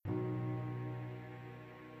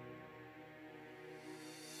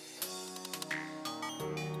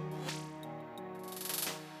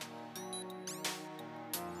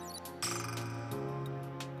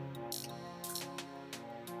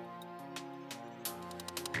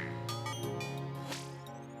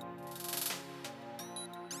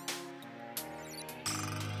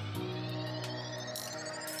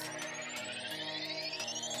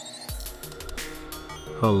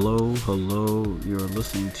Hello, hello. You're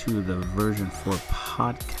listening to the Version 4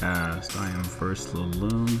 podcast. I am First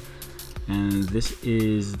Laloon, and this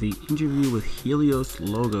is the interview with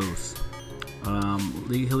Helioslogos.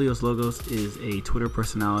 The Helioslogos is a Twitter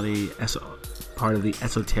personality, part of the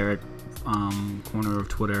esoteric corner of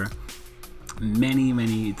Twitter.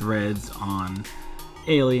 Many threads on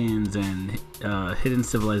aliens and hidden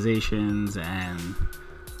civilizations and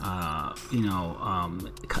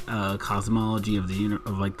cosmology of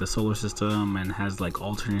the solar system, and has like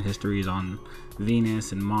alternate histories on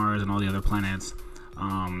Venus and Mars and all the other planets.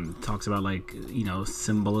 Talks about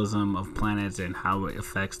symbolism of planets and how it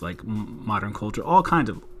affects like modern culture, all kinds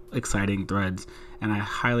of exciting threads, and I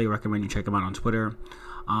highly recommend you check them out on Twitter.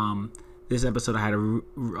 This episode I had a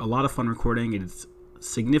lot of fun recording. It's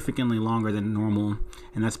significantly longer than normal,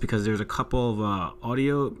 and that's because there's a couple of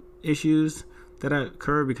audio issues that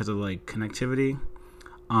occur because of like connectivity.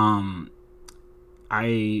 I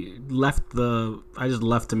just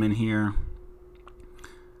left them in here,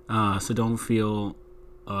 so don't feel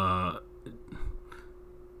so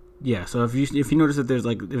if you notice that there's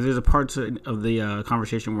a part of the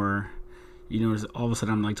conversation where you notice all of a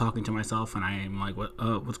sudden I'm like talking to myself and I'm like,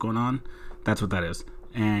 what's going on? That's what that is.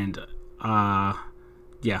 And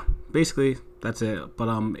basically that's it.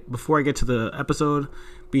 But before I get to the episode,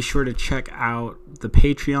 be sure to check out the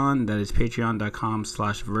Patreon. That is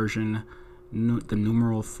patreon.com/version the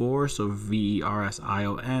numeral 4, so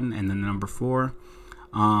VERSION and the number 4.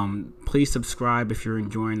 Please subscribe if you're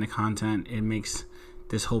enjoying the content. It makes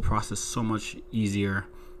this whole process so much easier.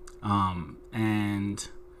 And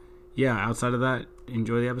outside of that,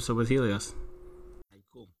 enjoy the episode with Helios.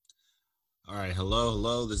 Cool. All right,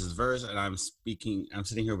 hello. This is Verse, and I'm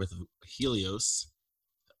sitting here with Helios.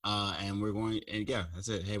 And we're going, and that's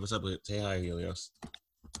it. Hey, what's up? Say hi, Helios.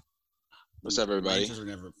 What's up, everybody?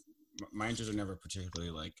 My intros are never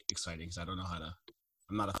particularly like exciting because I don't know how to.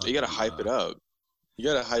 I'm not a. You gotta hype it up. You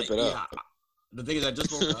gotta hype it up. The thing is, I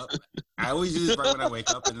just woke up. I always do this right when I wake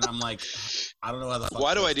up, and then I'm like, I don't know how the fuck.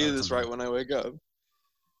 Why do I do this right when I wake up?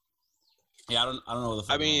 Yeah, I don't know what the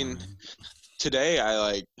fuck. I mean, today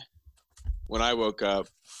when I woke up,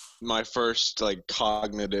 my first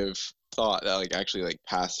cognitive thought that actually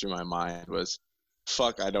passed through my mind was,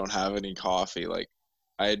 fuck, I don't have any coffee.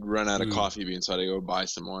 I had run out of coffee beans, so I had to go buy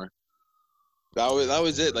some more. That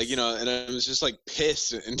was it. And I was just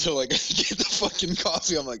pissed until I get the fucking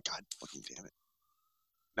coffee. I'm like, God fucking damn it.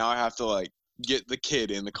 Now I have to get the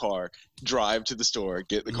kid in the car, drive to the store,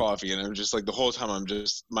 get the coffee, and I'm just the whole time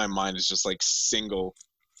my mind is just single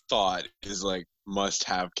thought is must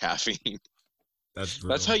have caffeine.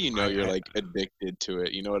 That's how you know you're addicted to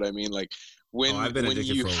it. You know what I mean? When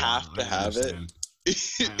you have to have it,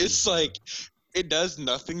 it's it does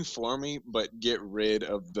nothing for me but get rid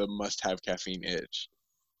of the must-have caffeine itch.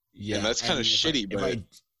 Yeah, and that's kind of shitty.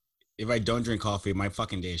 If I don't drink coffee, my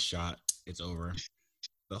fucking day is shot. It's over.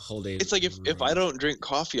 The whole day. It's if I don't drink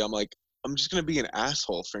coffee, I'm just gonna be an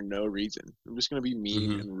asshole for no reason. I'm just gonna be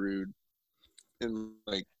mean and rude, and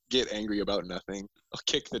get angry about nothing. I'll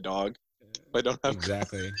kick the dog. I don't have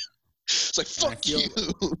exactly. It's fuck you.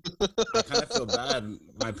 I kind of feel bad.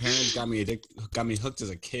 My parents got me hooked as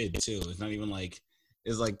a kid too. It's not even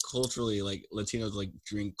it's culturally Latinos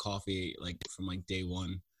drink coffee from day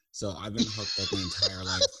one. So I've been hooked my entire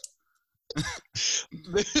life.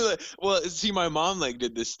 Well, see, my mom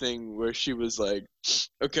did this thing where she was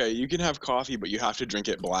okay, you can have coffee, but you have to drink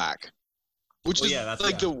it black. Which is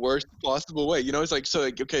the worst possible way. It's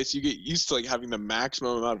okay, so you get used to having the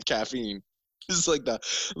maximum amount of caffeine. It's the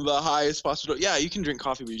highest possible. Yeah, you can drink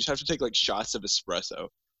coffee, but you just have to take shots of espresso.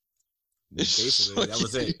 Basically, that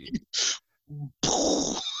was it.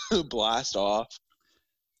 Blast off.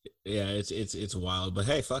 Yeah, it's wild, but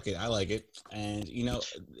hey, fuck it, I like it. And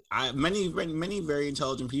many very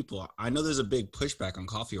intelligent people. I know there's a big pushback on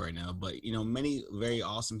coffee right now, but many very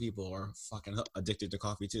awesome people are fucking addicted to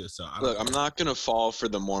coffee too. So I'm not gonna fall for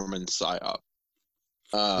the Mormon psyop.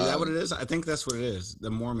 Is that what it is? I think that's what it is.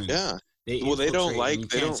 The Mormons. Yeah. They don't like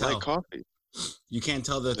coffee. You can't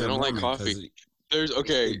tell that they don't Mormon like coffee.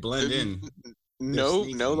 They blend in. No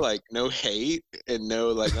hate and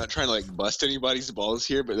no not trying to bust anybody's balls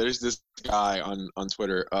here, but there's this guy on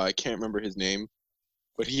Twitter. I can't remember his name,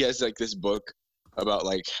 but he has this book about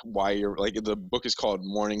why you're the book is called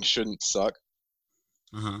Morning Shouldn't Suck.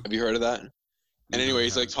 Have you heard of that? And anyway,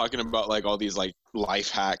 he's talking about all these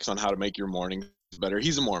life hacks on how to make your morning better.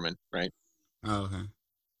 He's a Mormon, right? Oh, okay.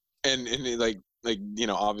 And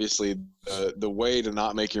obviously the way to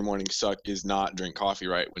not make your morning suck is not drink coffee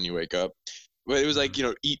right when you wake up. But it was like,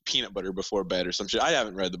 eat peanut butter before bed or some shit. I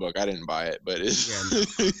haven't read the book. I didn't buy it, but it's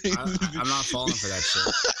I'm not falling for that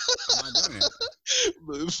shit. I'm not doing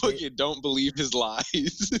it. Fucking don't believe his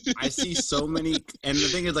lies. I see so many, and the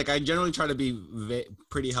thing is, like, I generally try to be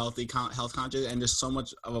pretty health conscious, and there's so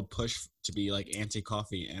much of a push to be like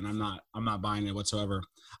anti-coffee, and I'm not buying it whatsoever.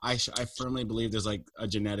 I firmly believe there's like a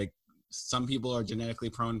genetic. Some people are genetically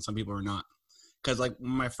prone, some people are not. Because like when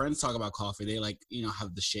my friends talk about coffee, they like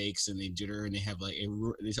have the shakes and they jitter and they have like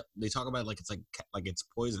they talk about it like it's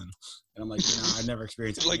poison, and I'm like I've never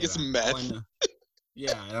experienced like it's meth.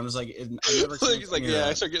 Yeah, and I'm just like I've never experienced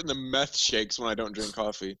I start getting the meth shakes when I don't drink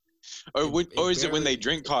coffee. Or is it when they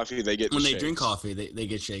drink coffee they get when the they shakes? drink coffee they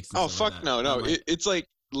get shakes? Oh fuck no! It's like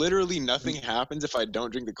literally nothing happens if I don't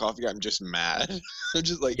drink the coffee. I'm just mad. I'm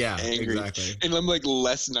just like angry, exactly. And I'm like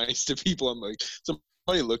less nice to people. I'm like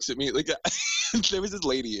somebody looks at me like there was this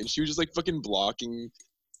lady and she was just like fucking blocking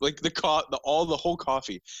like the whole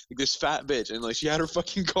coffee, like this fat bitch, and like she had her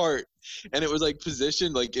fucking cart and it was like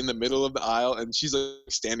positioned like in the middle of the aisle and she's like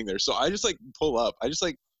standing there. So I just like pull up. I just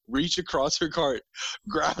like reach across her cart,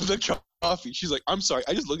 grab the coffee. She's like, I'm sorry.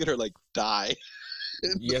 I just look at her like die.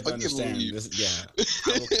 You have to understand this. Yeah,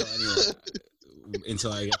 I will kill anyone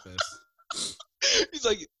until I get this. He's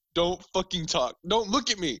like, don't fucking talk. Don't look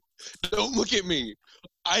at me. Don't look at me.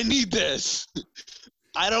 I need this.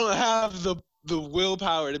 I don't have the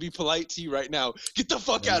willpower to be polite to you right now. Get the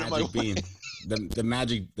fuck out of my way. The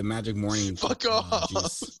magic morning. Fuck off.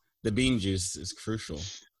 Juice. The bean juice is crucial.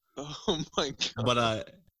 Oh my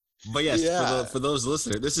god. But yes, for those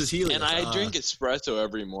listeners, this is Helios. And I drink espresso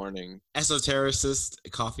every morning. Esotericist,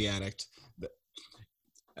 coffee addict.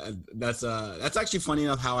 That's actually funny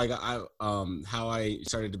enough how I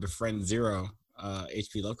started to befriend Zero.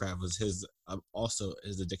 H.P. Lovecraft was his also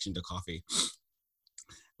his addiction to coffee.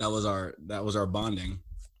 That was our bonding.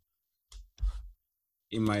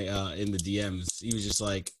 In the DMs, he was just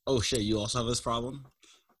like, "Oh shit, you also have this problem?"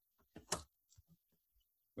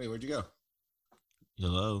 Wait, where'd you go?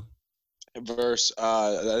 Hello. Verse.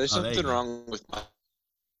 There's something wrong with my.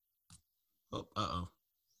 Oh.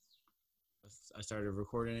 I started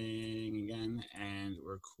recording again, and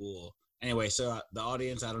we're cool. Anyway, so the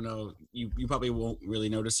audience, I don't know, you probably won't really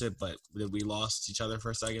notice it, but we lost each other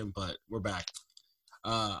for a second, but we're back.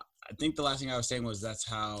 I think the last thing I was saying was that's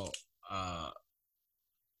how.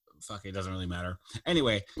 Fuck, it doesn't really matter.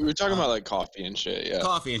 Anyway, we were talking about like coffee and shit. Yeah,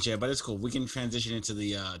 coffee and shit, but it's cool. We can transition into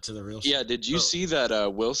the real shit. Yeah, did you see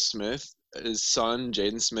that Will Smith, his son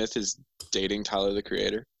Jaden Smith, is dating Tyler the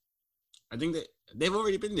Creator? I think that they've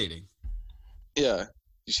already been dating. Yeah,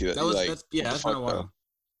 you see that? That's been a while.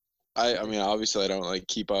 I mean, obviously, I don't like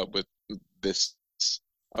keep up with this.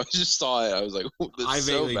 I just saw it. I was like, I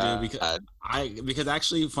vaguely do because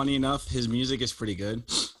actually, funny enough, his music is pretty good.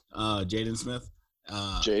 Jaden Smith.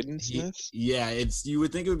 Jaden Smith? You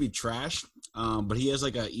would think it would be trash, but he has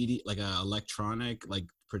like a electronic like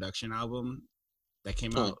production album that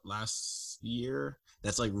came out last year.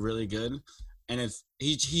 That's like really good, and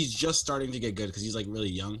he's just starting to get good because he's like really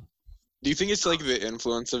young. Do you think it's like the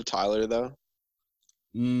influence of Tyler though?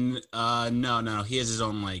 No. He has his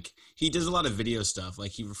own like he does a lot of video stuff.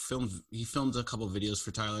 Like he filmed a couple videos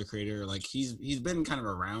for Tyler Creator. Like he's been kind of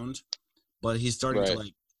around, but he's starting to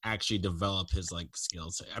like actually develop his like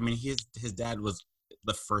skills. I mean, his dad was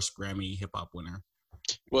the first Grammy hip hop winner.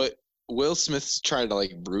 Well, Will Smith's tried to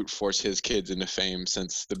like brute force his kids into fame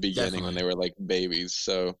since the beginning. Definitely. When they were like babies.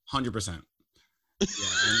 So 100%.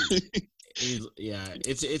 Yeah,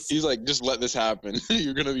 he's like, just let this happen.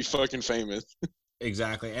 You're gonna be fucking famous.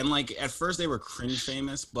 Exactly. And like at first they were cringe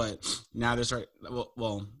famous, but now they're starting.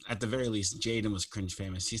 Well, at the very least, Jaden was cringe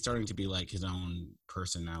famous. He's starting to be like his own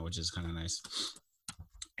person now, which is kind of nice.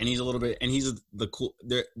 And he's the cool.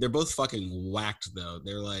 They're both fucking whacked though.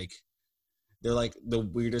 They're like the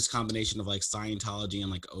weirdest combination of like Scientology and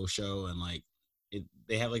like Osho and like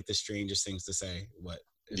they have like the strangest things to say.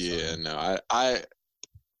 No,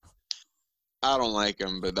 I don't like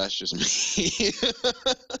him, but that's just me.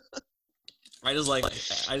 I just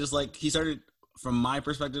like he started from my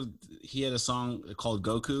perspective. He had a song called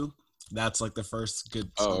Goku. That's like the first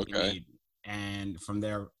good song he made, and from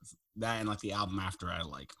there, that and like the album after I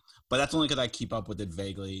like. But that's only because I keep up with it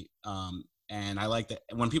vaguely. And I like that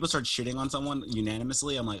when people start shitting on someone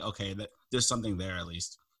unanimously, I'm like, okay, there's something there at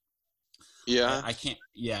least. Yeah, I can't.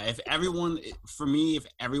 Yeah, if everyone's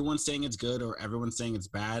saying it's good or everyone's saying it's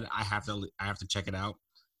bad, I have to check it out.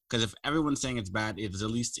 Because if everyone's saying it's bad, it's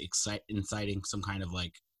at least inciting some kind of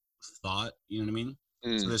like thought. You know what I mean?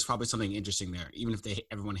 So there's probably something interesting there. Even if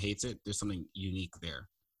everyone hates it, there's something unique there.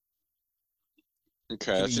 Okay,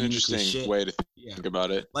 Could be that's an uniquely interesting shit. way to Yeah. think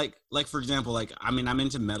about it. Like for example, like I mean, I'm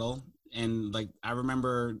into metal, and like I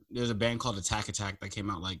remember there's a band called Attack Attack that came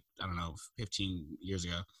out like I don't know 15 years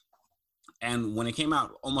ago, and when it came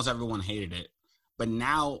out, almost everyone hated it. But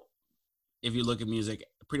now, if you look at music,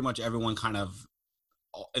 pretty much everyone kind of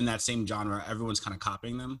in that same genre, everyone's kind of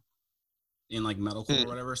copying them in like metalcore or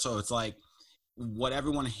whatever. So it's like what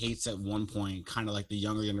everyone hates at one point, kind of like the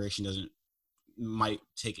younger generation might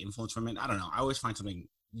take influence from it. I don't know. I always find something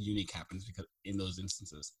unique happens because in those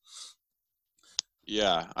instances.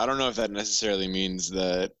 Yeah, I don't know if that necessarily means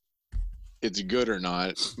that it's good or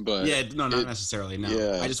not, but Yeah, no, not necessarily. No,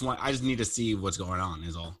 yeah. I just need to see what's going on.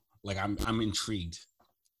 Is all. Like I'm intrigued.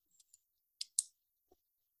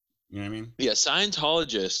 You know what I mean? Yeah,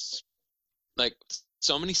 Scientologists, like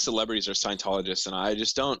so many celebrities are Scientologists, and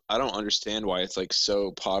I don't understand why it's like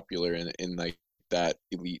so popular in like that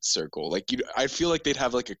elite circle. Like I feel like they'd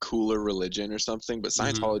have like a cooler religion or something, but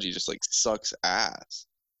Scientology just like sucks ass.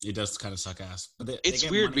 It does kind of suck ass, but they It's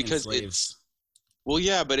get weird money in because slaves. well,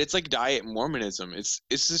 yeah, but it's like diet Mormonism. It's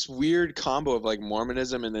this weird combo of like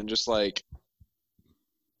Mormonism and then just like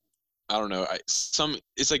I don't know,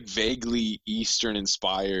 it's like vaguely Eastern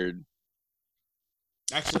inspired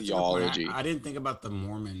Actually, that's a good point. theology. I didn't think about the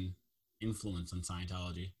Mormon influence on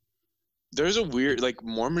Scientology. There's a weird like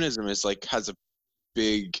Mormonism is like has a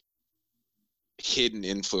big hidden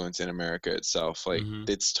influence in America itself. Like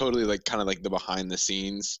it's totally like kind of like the behind the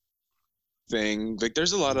scenes thing. Like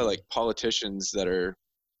there's a lot of like politicians that are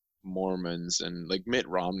Mormons, and like Mitt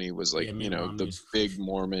Romney was like, Mitt the Romney's big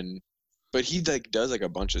Mormon, but he like does like a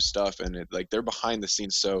bunch of stuff, and it like they're behind the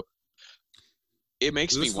scenes. So it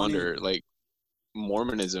makes me wonder, like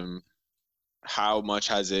Mormonism, how much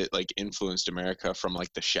has it like influenced America from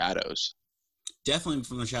like the shadows? Definitely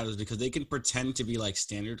from the shadows, because they can pretend to be like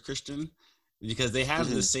standard Christian because they have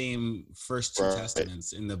the same first two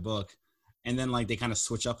testaments in the book, and then like they kind of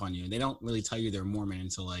switch up on you. They don't really tell you they're Mormon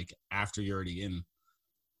until like after you're already in.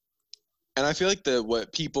 And I feel like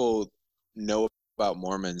what people know about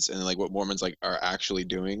Mormons and like what Mormons like are actually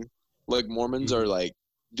doing, like Mormons are like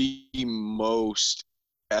the most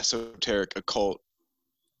esoteric occult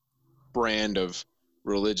brand of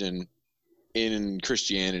religion in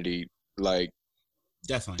Christianity. Like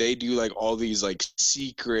definitely they do like all these like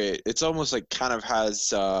secret, it's almost like kind of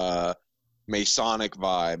has Masonic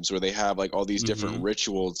vibes where they have like all these different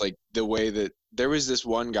rituals. Like the way that there was this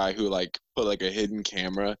one guy who like put like a hidden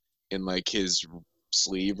camera in like his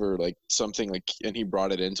sleeve or like something, like, and he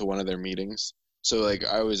brought it into one of their meetings. So like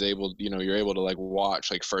I was able, you're able to like watch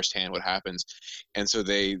like firsthand what happens. And so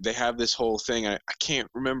they have this whole thing. I can't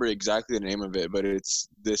remember exactly the name of it, but it's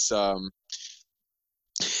this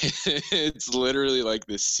it's literally like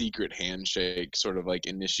this secret handshake sort of like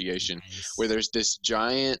initiation where there's this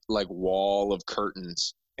giant like wall of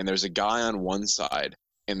curtains, and there's a guy on one side,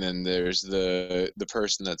 and then there's the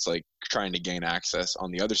person that's like trying to gain access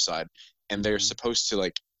on the other side, and they're supposed to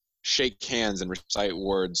like shake hands and recite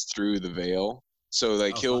words through the veil. So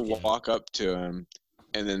like he'll walk up to him,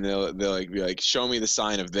 and then they'll like be like, show me the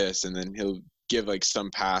sign of this, and then he'll give like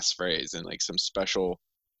some passphrase and like some special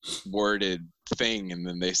worded thing, and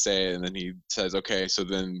then they say it, and then he says, okay, so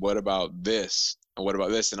then what about this, and what about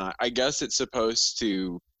this? And I guess it's supposed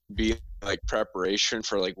to be like preparation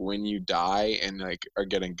for like when you die and like are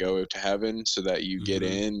gonna go to heaven, so that you get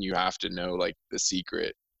in, you have to know like the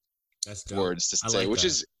secret words to say, which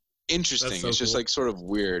is interesting. It's just like sort of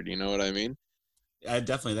weird, you know what I mean? That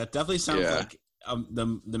definitely sounds like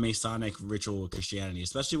the Masonic ritual of Christianity,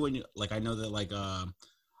 especially when you like, I know that like a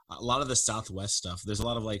lot of the Southwest stuff, there's a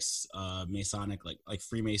lot of like Masonic, like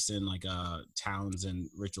Freemason, like towns and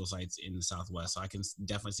ritual sites in the Southwest. So I can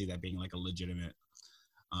definitely see that being like a legitimate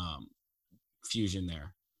fusion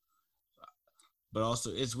there. But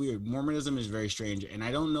also, it's weird. Mormonism is very strange, and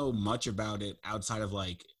I don't know much about it outside of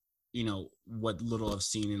like, what little I've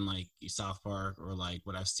seen in like South Park, or like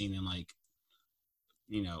what I've seen in like,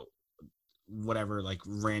 whatever like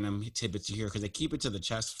random tidbits you hear, because they keep it to the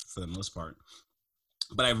chest for the most part.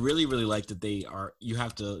 But I really, really like that you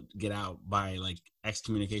have to get out by like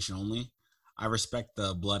excommunication only. I respect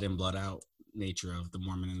the blood in, blood out nature of the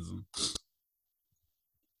Mormonism.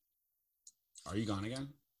 Are you gone again?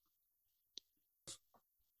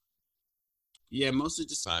 Yeah, mostly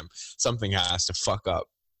just time. Something has to fuck up.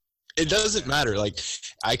 It doesn't matter. Like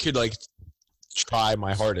I could like try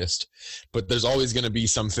my hardest, but there's always going to be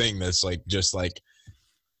something that's like just like,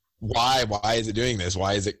 why is it doing this?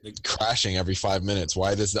 Why is it crashing every 5 minutes?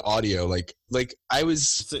 Why does the audio like I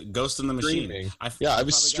was Ghost in the Machine? I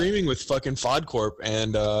was streaming with fucking FODcorp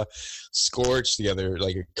and Scorch together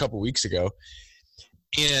like a couple weeks ago,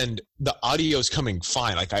 and the audio is coming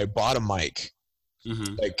fine. Like I bought a mic,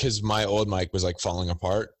 like because my old mic was like falling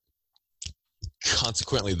apart.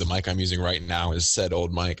 Consequently, the mic I'm using right now is said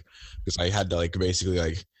old mic because I had to like basically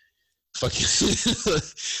like fucking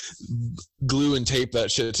glue and tape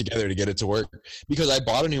that shit together to get it to work, because I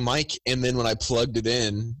bought a new mic, and then when I plugged it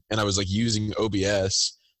in and I was like using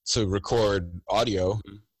OBS to record audio,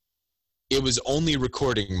 it was only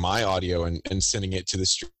recording my audio and sending it to the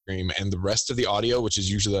stream, and the rest of the audio, which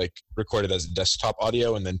is usually like recorded as desktop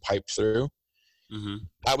audio and then piped through,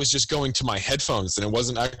 that was just going to my headphones, and it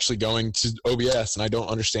wasn't actually going to OBS, and I don't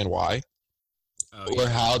understand why or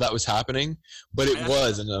how that was happening, but it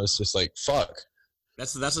was, and I was just like, fuck.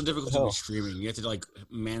 That's the difficulty with streaming. You have to like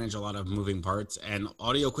manage a lot of moving parts and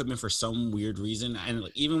audio equipment for some weird reason, and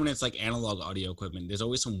even when it's like analog audio equipment, there's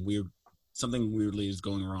always something weirdly is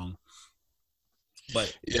going wrong.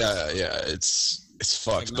 But yeah, it's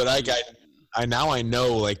fucked. But I now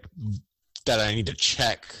know like that I need to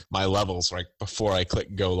check my levels like before I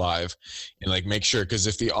click go live and like make sure, because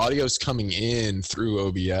if the audio's coming in through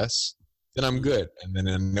OBS, then I'm good, and then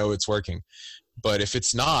I know it's working. But if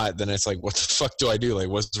it's not, then it's like, what the fuck do I do? Like,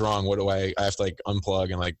 what's wrong? What do I have to like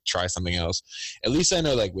unplug and like try something else? At least I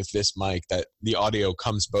know like with this mic that the audio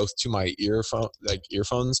comes both to my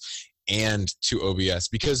earphones and to OBS,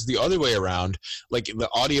 because the other way around, like the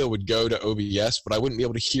audio would go to OBS, but I wouldn't be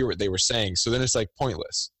able to hear what they were saying. So then it's like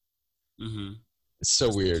pointless. It's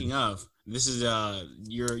so weird. Speaking of, this is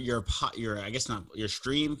your I guess not your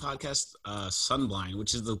stream podcast, Sunblind,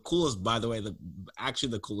 which is the coolest, by the way, actually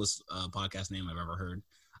the coolest podcast name I've ever heard.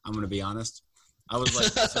 I'm gonna be honest. I was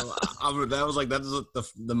like, that's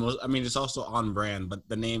the most. I mean, it's also on brand, but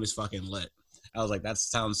the name is fucking lit. I was like, that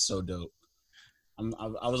sounds so dope.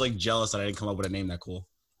 I was like jealous that I didn't come up with a name that cool.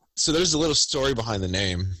 So there's a little story behind the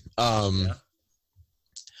name.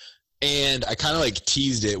 And I kind of like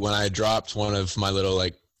teased it when I dropped one of my little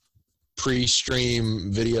like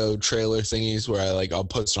pre-stream video trailer thingies where I'll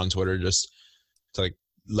post it on Twitter just to like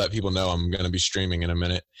let people know I'm going to be streaming in a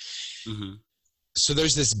minute. So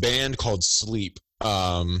there's this band called Sleep.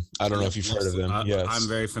 I don't know if you've heard of them. Yes. I'm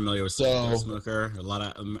very familiar with Sleep. Smoker. A lot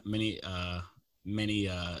of many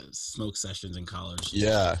smoke sessions in college.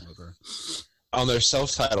 Yeah. On their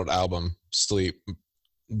self-titled album, Sleep,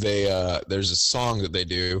 there's a song that they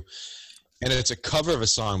do, and it's a cover of a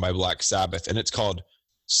song by Black Sabbath, and it's called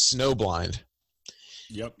Snowblind.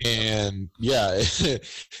 Yep. And yeah.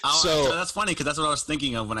 So that's funny because that's what I was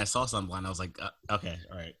thinking of when I saw Sunblind. I was like, okay,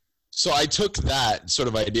 all right. So I took that sort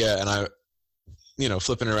of idea and I,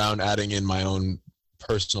 flipping around, adding in my own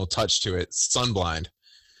personal touch to it, Sunblind.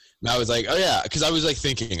 And I was like, oh yeah, because I was like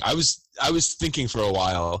thinking, I was thinking for a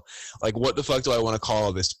while, like, what the fuck do I want to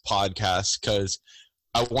call this podcast? Because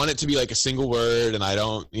I want it to be like a single word, and I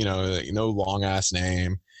don't, no long ass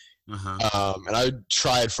name. And I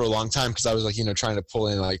tried for a long time because I was like, trying to pull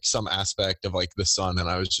in like some aspect of like the sun, and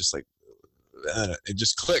I was just like, it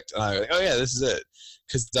just clicked, and I was like, oh yeah, this is it.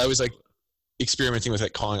 Because I was like experimenting with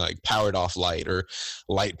like calling like powered off light or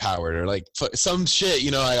light powered or like some shit,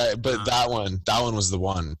 but that one was the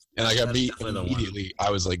one, and I got beat immediately.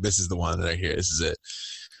 I was like, this is the one that I hear. This is it.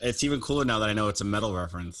 It's even cooler now that I know it's a metal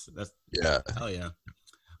reference. That's hell yeah.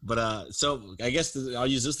 But so I guess I'll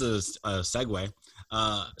use this as a segue.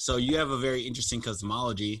 So you have a very interesting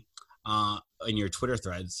cosmology in your Twitter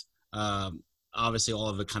threads. Obviously, all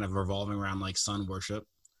of it kind of revolving around like sun worship.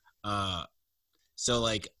 So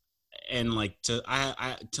like, and like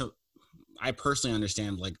I personally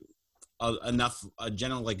understand like a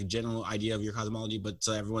general idea of your cosmology, but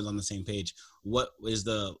so everyone's on the same page. What is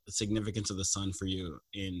the significance of the sun for you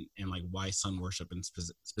and like why sun worship and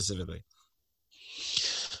specifically?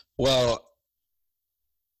 Well,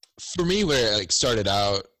 for me, where it like started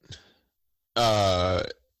out,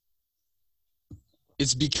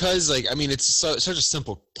 it's because like, I mean, it's such a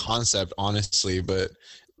simple concept, honestly, but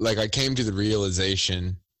like I came to the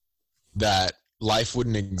realization that life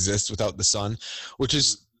wouldn't exist without the sun, which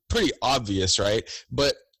is pretty obvious, right?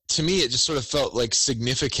 But to me, it just sort of felt like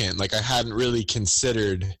significant. Like I hadn't really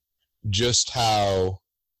considered just how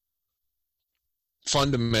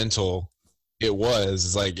fundamental it was.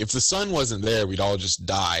 It's like if the sun wasn't there, we'd all just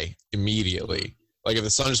die immediately. Like if the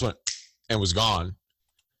sun just went and was gone,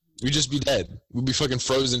 we'd just be dead. We'd be fucking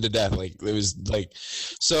frozen to death. Like it was like,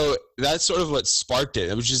 so that's sort of what sparked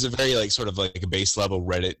it, which is a very like sort of like a base level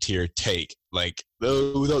Reddit tier take. Like,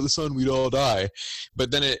 oh, without the sun, we'd all die.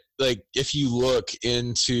 But then it like, if you look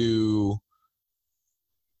into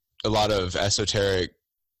a lot of esoteric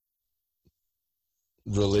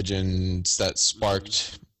religions that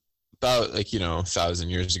sparked about like, 1,000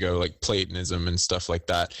 years ago, like Platonism and stuff like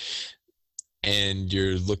that, and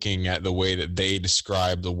you're looking at the way that they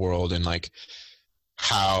describe the world and like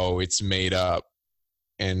how it's made up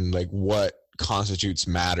and like what constitutes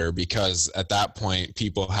matter, because at that point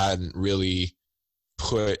people hadn't really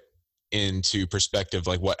put into perspective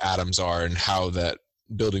like what atoms are and how that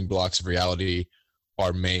building blocks of reality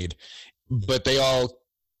are made. But they all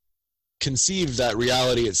conceived that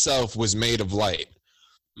reality itself was made of light.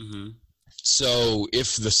 Mm-hmm. So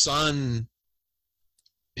if the sun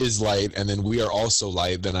is light and then we are also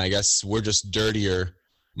light, then I guess we're just dirtier,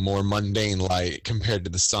 more mundane light compared to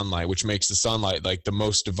the sunlight, which makes the sunlight like the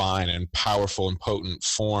most divine and powerful and potent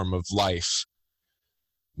form of life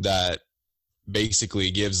that basically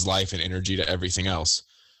gives life and energy to everything else.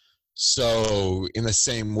 So in the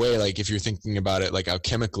same way, like if you're thinking about it like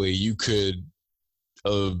alchemically, you could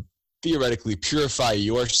theoretically purify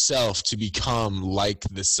yourself to become like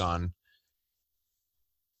the sun,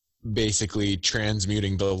 basically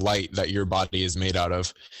transmuting the light that your body is made out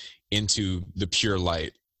of into the pure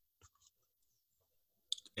light.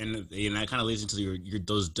 And that kind of leads into your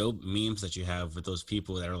those dope memes that you have with those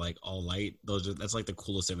people that are like all light. That's like the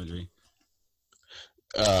coolest imagery.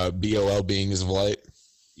 BOL, beings of light.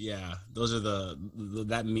 Yeah, those are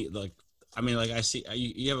that me like. I mean, like I see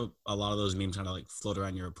you have a lot of those memes kind of like float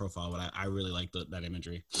around your profile, but I really like that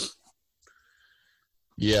imagery.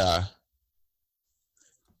 Yeah.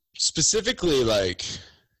 Specifically, like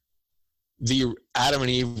the Adam and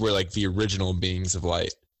Eve were like the original beings of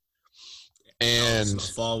light, and so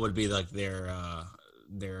the fall would be like their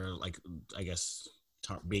like I guess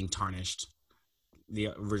being tarnished. The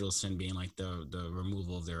original sin being like the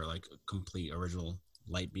removal of their like complete original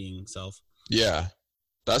light being self. Yeah,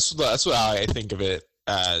 that's what I think of it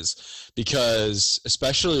as, because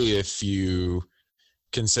especially if you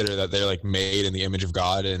consider that they're like made in the image of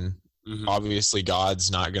God, and obviously God's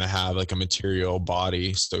not going to have like a material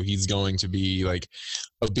body, so he's going to be like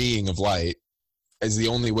a being of light, is the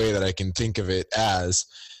only way that I can think of it as.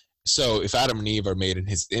 So if Adam and Eve are made in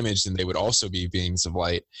his image, then they would also be beings of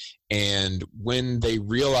light. And when they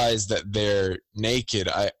realize that they're naked,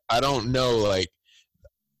 I don't know, like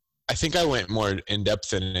I think I went more in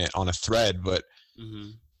depth in it on a thread, but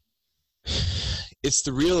it's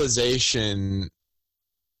the realization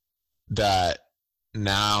that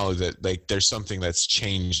now that like there's something that's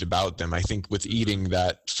changed about them. I think with eating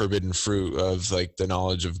that forbidden fruit of like the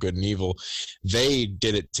knowledge of good and evil, they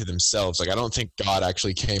did it to themselves. Like I don't think God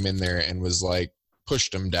actually came in there and was like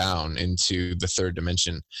pushed them down into the third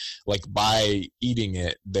dimension. Like by eating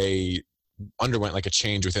it, they underwent like a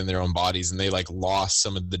change within their own bodies, and they like lost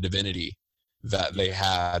some of the divinity that they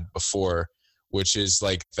had before, which is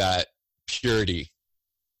like that purity,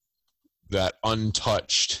 that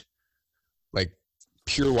untouched, like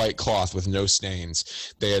pure white cloth with no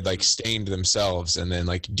stains. They had like stained themselves and then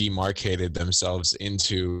like demarcated themselves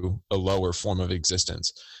into a lower form of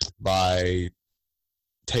existence by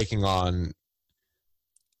taking on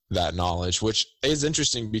that knowledge, which is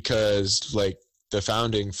interesting because like the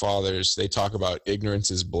founding fathers, they talk about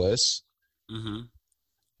ignorance is bliss. And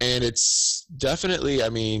it's definitely, I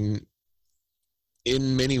mean,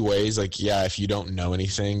 in many ways, like, yeah, if you don't know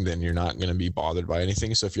anything, then you're not going to be bothered by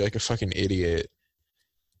anything. So if you're like a fucking idiot,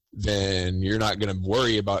 then you're not going to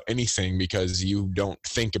worry about anything because you don't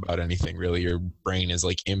think about anything really. Your brain is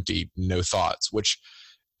like empty, no thoughts, which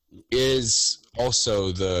is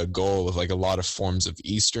also the goal of like a lot of forms of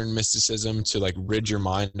Eastern mysticism, to like rid your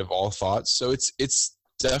mind of all thoughts. So it's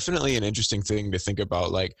definitely an interesting thing to think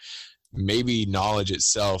about. Like maybe knowledge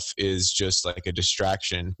itself is just like a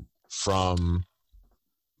distraction from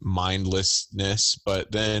mindlessness,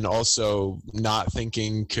 but then also not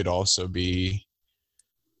thinking could also be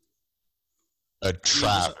a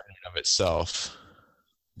trap in and of itself.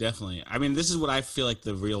 Definitely. I mean, this is what I feel like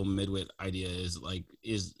the real midwit idea is like,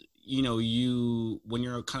 is, you know, you, when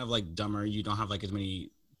you're kind of like dumber, you don't have like as many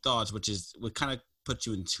thoughts, which is what kind of puts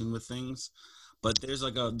you in tune with things. But there's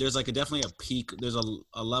like a definitely a peak. There's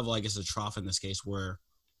a level, I guess, a trough in this case, where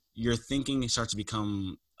your thinking starts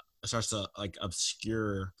to like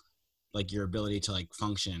obscure like your ability to like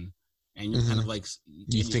function, and you're kind of like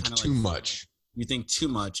you think kind of too like, much. You think too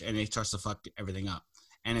much, and it starts to fuck everything up.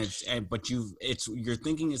 And your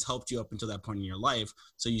thinking has helped you up until that point in your life,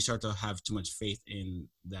 so you start to have too much faith in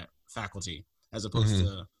that faculty, as opposed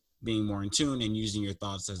to being more in tune and using your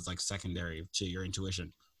thoughts as like secondary to your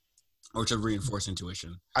intuition, or to reinforce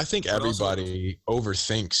intuition. I think everybody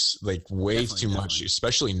overthinks like way too much,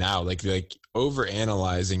 especially now. Like over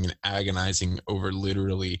analyzing and agonizing over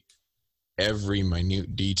literally every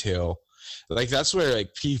minute detail. Like that's where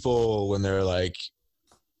like people, when they're like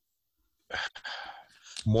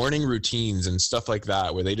morning routines and stuff like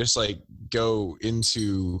that, where they just like go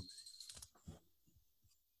into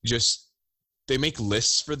just, they make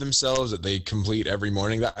lists for themselves that they complete every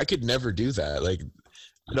morning. That I could never do that. Like,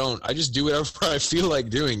 I just do whatever I feel like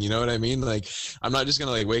doing. You know what I mean? Like, I'm not just going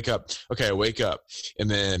to like wake up. Okay, I wake up and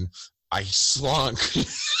then I slunk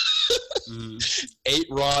 8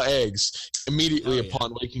 raw eggs immediately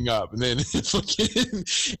upon waking up. And then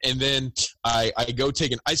I go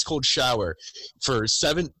take an ice cold shower for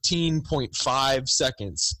 17.5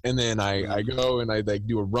 seconds. And then I go and I like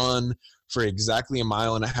do a run for exactly 1.5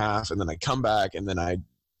 miles. And then I come back and then I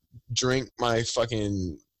drink my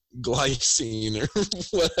fucking glycine or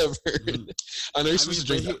whatever. I know you're supposed to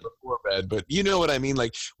drink that before bed, but you know what I mean,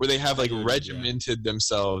 like where they have like regimented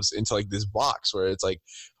themselves into like this box where it's like,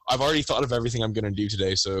 I've already thought of everything I'm gonna do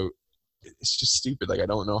today, so it's just stupid. Like I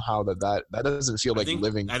don't know how that doesn't feel like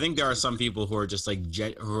living. I think there are some people who are just like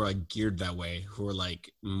who are like geared that way, who are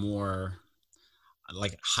like more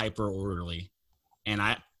like hyper orderly, and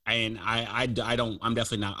I'm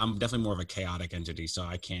definitely more of a chaotic entity, so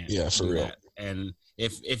I can't for real that. And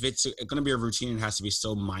if it's going to be a routine, it has to be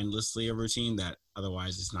so mindlessly a routine that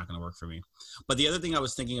otherwise it's not going to work for me. But the other thing I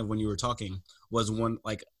was thinking of when you were talking was one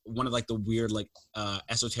of like the weird like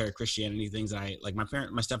esoteric Christianity things that I like.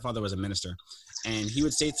 My stepfather was a minister, and he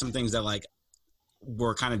would say some things that like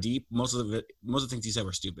were kind of deep. Most of the things he said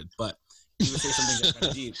were stupid, but he would say some things that were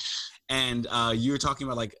kind of deep. And you were talking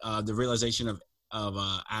about like the realization of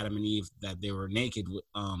Adam and Eve that they were naked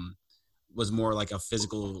was more like a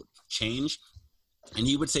physical change. And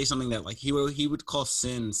he would say something that like he would call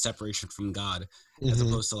sin separation from God, as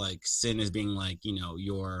opposed to like sin as being like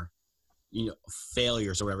your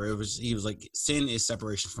failures or whatever. He was like, sin is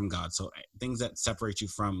separation from God. So things that separate you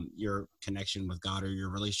from your connection with God or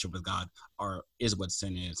your relationship with God is what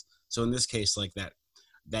sin is. So in this case, like that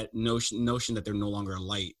notion that they're no longer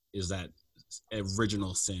light is that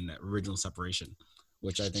original sin, that original separation,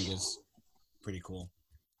 which I think is pretty cool.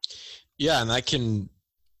 Yeah, and that can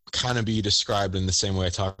kind of be described in the same way I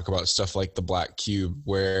talk about stuff like the black cube,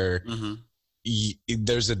 where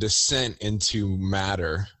there's a descent into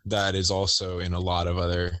matter that is also in a lot of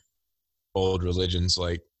other old religions.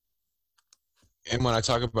 Like, and when I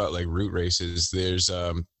talk about like root races, there's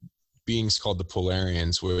beings called the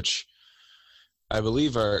Polarians, which I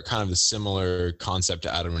believe are kind of the similar concept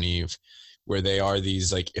to Adam and Eve, where they are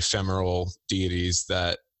these like ephemeral deities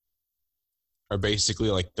that are basically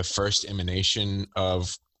like the first emanation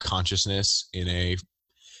of consciousness in a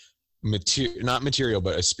not material,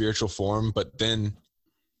 but a spiritual form. But then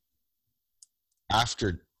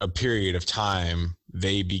after a period of time,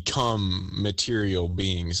 they become material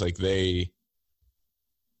beings. Like they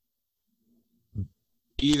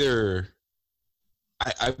either,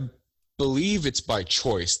 I believe it's by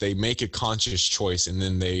choice. They make a conscious choice and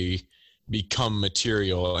then they become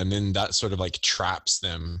material, and then that sort of like traps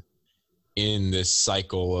them in this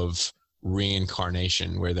cycle of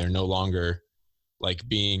reincarnation where they're no longer like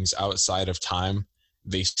beings outside of time.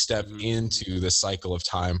 They step into the cycle of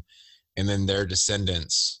time, and then their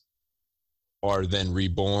descendants are then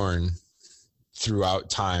reborn throughout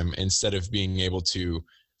time instead of being able to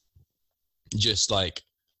just like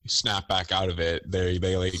snap back out of it. They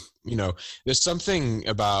like, there's something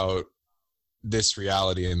about this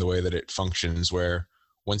reality and the way that it functions where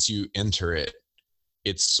once you enter it,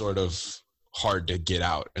 it's sort of hard to get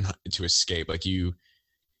out and to escape. Like you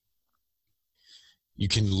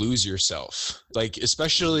can lose yourself, like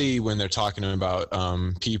especially when they're talking about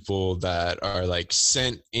people that are like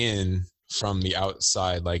sent in from the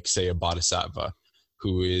outside, like say a bodhisattva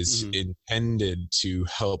who is intended to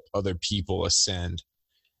help other people ascend.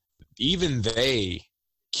 Even they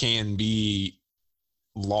can be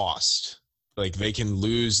lost. Like they can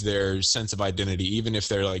lose their sense of identity, even if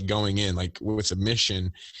they're like going in like with a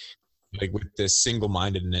mission, like with this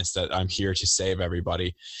single-mindedness that I'm here to save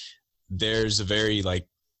everybody. There's a very like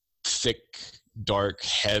thick, dark,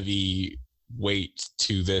 heavy weight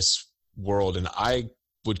to this world, and I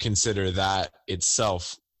would consider that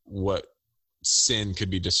itself what sin could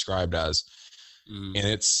be described as. And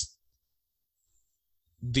it's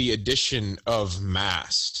the addition of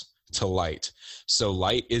mass to light. So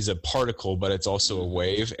light is a particle, but it's also a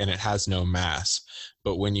wave, and it has no mass.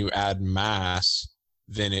 But when you add mass,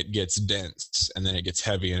 then it gets dense, and then it gets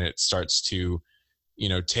heavy, and it starts to,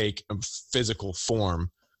 take a physical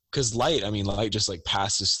form. Because light just like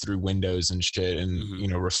passes through windows and shit,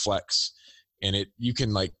 and reflects, and you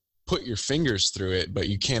can like put your fingers through it, but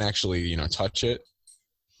you can't actually touch it.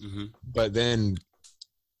 But then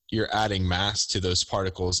you're adding mass to those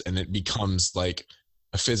particles, and it becomes like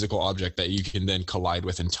a physical object that you can then collide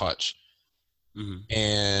with and touch.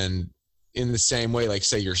 And in the same way, like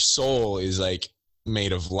say your soul is like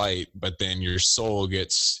made of light, but then your soul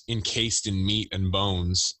gets encased in meat and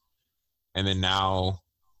bones, and then now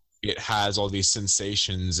it has all these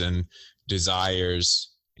sensations and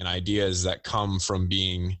desires and ideas that come from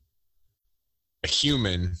being a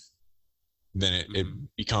human, then it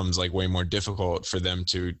becomes like way more difficult for them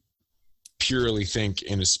to purely think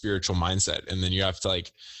in a spiritual mindset. And then you have to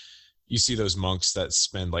like, you see those monks that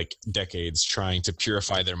spend like decades trying to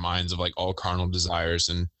purify their minds of like all carnal desires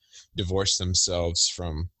and divorce themselves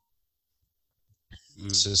from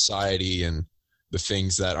society and the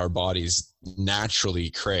things that our bodies naturally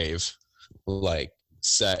crave, like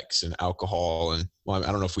sex and alcohol. And well,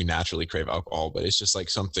 I don't know if we naturally crave alcohol, but it's just like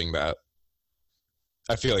something that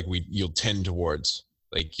I feel like you'll tend towards.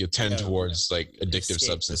 Like you'll tend towards like addictive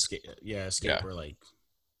substance. Escape or like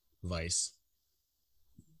vice.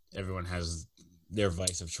 Everyone has their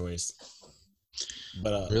vice of choice.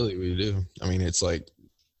 But really, we do. I mean, it's like,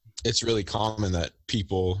 it's really common that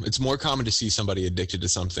people, it's more common to see somebody addicted to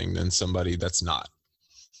something than somebody that's not.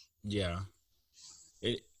 Yeah.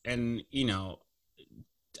 And you know,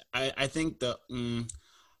 I think the no,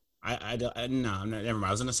 never mind.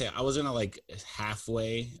 I was gonna say I was gonna like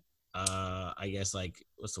halfway, I guess like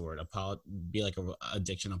what's the word? Be like a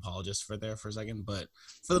addiction apologist for a second, but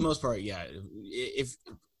for the most part, yeah. If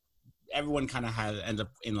everyone kind of ends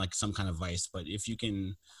up in like some kind of vice, but if you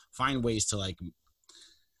can find ways to like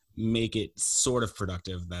make it sort of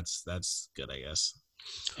productive, that's good, I guess.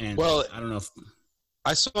 And well, I don't know if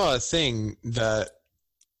I saw a thing that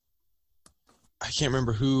I can't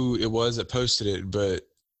remember who it was that posted it, but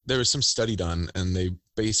there was some study done and they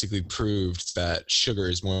basically proved that sugar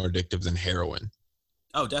is more addictive than heroin.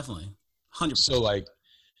 Oh, definitely. 100%. So like,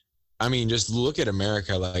 I mean, just look at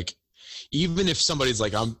America. Like, even if somebody's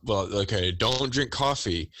like, okay, don't drink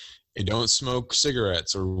coffee, I don't smoke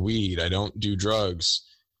cigarettes or weed, I don't do drugs,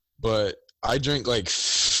 but I drink like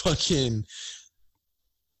fucking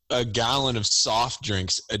a gallon of soft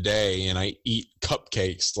drinks a day and I eat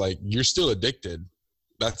cupcakes, like you're still addicted.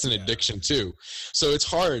 That's an addiction too. So it's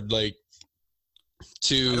hard, like,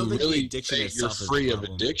 to really say you're free of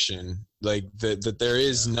addiction, like that there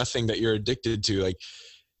is nothing that you're addicted to. Like,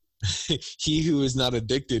 he who is not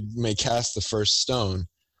addicted may cast the first stone.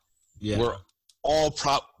 Yeah. We're all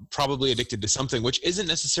probably addicted to something, which isn't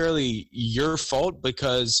necessarily your fault,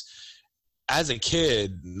 because as a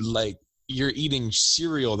kid, like, you're eating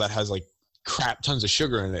cereal that has like crap tons of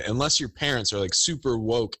sugar in it, unless your parents are like super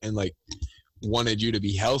woke and like wanted you to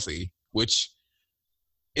be healthy, which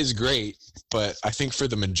is great. But I think for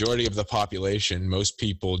the majority of the population, most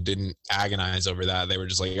people didn't agonize over that. They were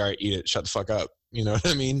just like, all right, eat it, shut the fuck up. You know what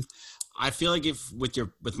I mean? I feel like if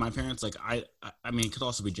with my parents, like I mean, it could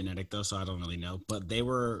also be genetic though, so I don't really know, but they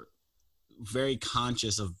were very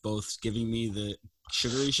conscious of both giving me the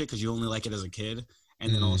sugary shit because you only like it as a kid,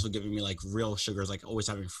 and then also giving me like real sugars, like always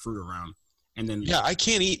having fruit around. And then I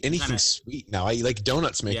can't eat anything sweet now. I like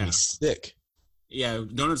donuts make me sick. Yeah,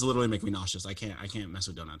 donuts literally make me nauseous. I can't mess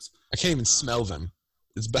with donuts. I can't even smell them.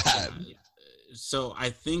 It's bad. Yeah. So I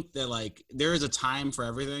think that like there is a time for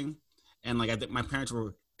everything, and like I think my parents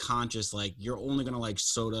were conscious, like you're only gonna like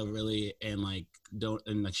soda really and like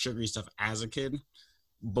sugary stuff as a kid,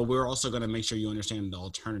 but we're also gonna make sure you understand the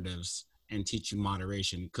alternatives and teach you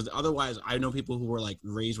moderation, because otherwise I know people who were like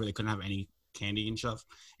raised where they couldn't have any candy and stuff,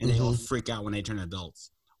 and they all freak out when they turn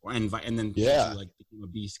adults, and then like become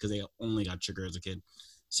obese because they only got sugar as a kid.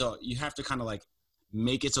 So you have to kind of like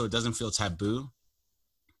make it so it doesn't feel taboo,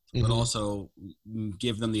 but also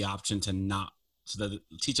give them the option to not, so that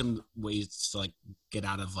teach them ways to like get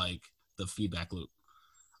out of like the feedback loop.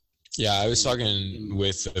 Yeah, I was talking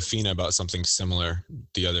with Athena about something similar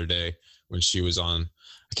the other day when she was on.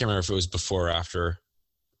 I can't remember if it was before or after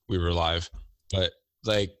we were live, but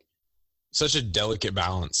like such a delicate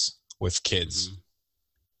balance with kids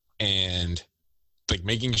and like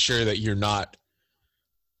making sure that you're not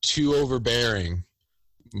too overbearing,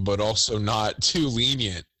 but also not too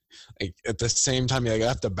lenient. Like at the same time, you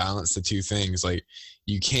have to balance the two things. Like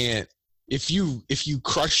you can't, if you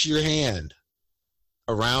crush your hand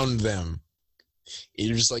around them,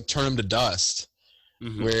 you just like turn them to dust.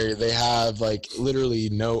 Where they have like literally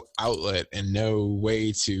no outlet and no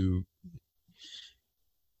way to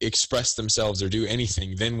express themselves or do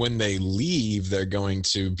anything. Then when they leave, they're going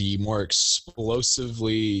to be more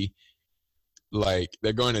explosively, like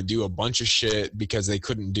they're going to do a bunch of shit because they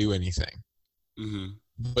couldn't do anything.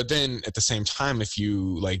 But then at the same time, if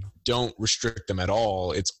you like don't restrict them at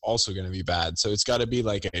all, it's also going to be bad. So it's got to be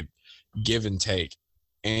like a give and take.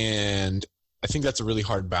 And I think that's a really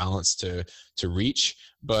hard balance to reach.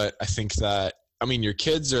 But I think that, I mean, your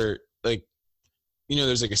kids are like,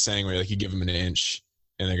 there's like a saying where like you give them an inch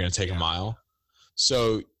and they're going to take a mile.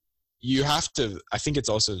 So you have to, I think it's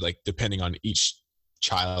also like depending on each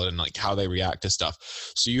child and like how they react to stuff.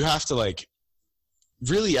 So you have to like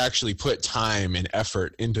really actually put time and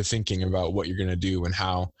effort into thinking about what you're going to do and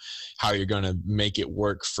how you're going to make it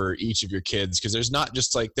work for each of your kids. Cause there's not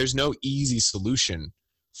just like, there's no easy solution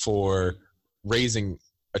for raising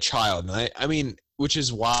a child. And I mean, which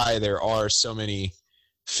is why there are so many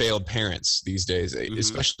failed parents these days,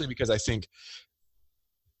 especially because I think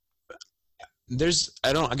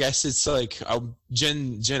I guess it's like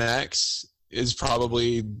Gen X is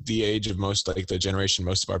probably the age of most, like the generation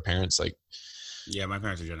most of our parents like my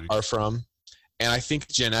parents are Gen X are from. And I think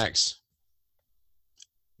Gen X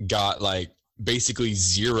got like basically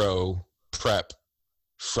zero prep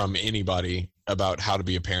from anybody about how to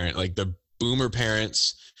be a parent. Like the boomer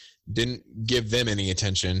parents didn't give them any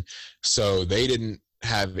attention, so they didn't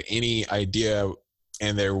have any idea,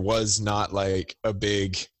 and there was not like I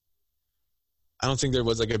don't think there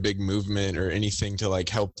was like a big movement or anything to like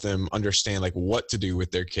help them understand like what to do with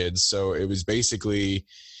their kids. So it was basically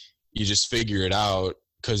you just figure it out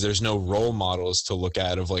because there's no role models to look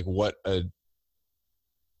at of like what a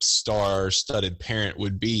star-studded parent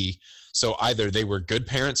would be. So either they were good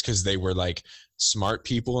parents because they were like smart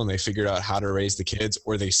people and they figured out how to raise the kids,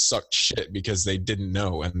 or they sucked shit because they didn't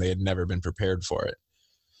know and they had never been prepared for it.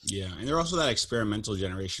 Yeah, and they're also that experimental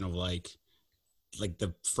generation of like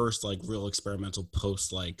the first like real experimental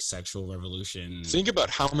post like sexual revolution. Think about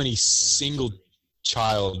how many single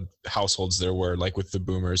child households there were like with the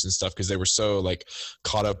boomers and stuff because they were so like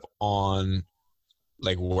caught up on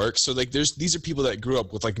like work. So like these are people that grew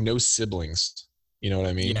up with like no siblings. You know what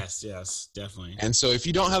I mean? Yes, definitely. And so if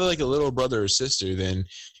you don't have like a little brother or sister, then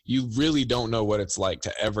you really don't know what it's like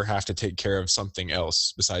to ever have to take care of something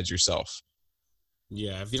else besides yourself.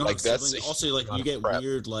 Yeah, if you don't like have siblings, also like you get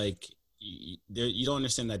weird like you don't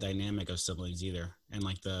understand that dynamic of siblings either, and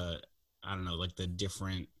like the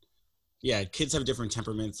different kids have different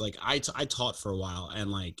temperaments. Like I taught for a while, and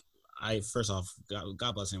like first off,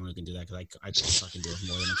 God bless anyone who can do that, because I can't fucking do it for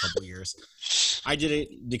more than a couple of years. I did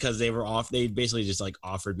it because they were off. They basically just like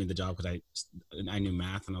offered me the job because I knew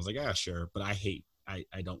math, and I was like, yeah, sure. But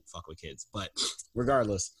I don't fuck with kids. But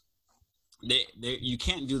regardless, you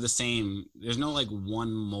can't do the same. There's no like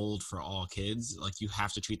one mold for all kids. Like you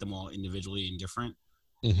have to treat them all individually and different.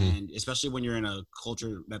 Mm-hmm. And especially when you're in a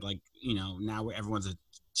culture that like, now everyone's a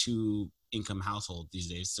 2-income household these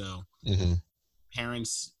days. So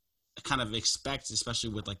parents kind of expect, especially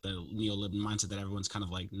with like the neoliberal mindset, that everyone's kind of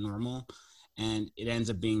like normal, and it ends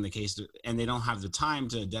up being the case, and they don't have the time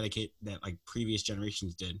to dedicate that like previous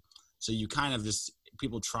generations did. So you kind of just,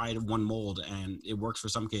 people try one mold and it works for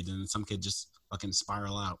some kids, and some kids just fucking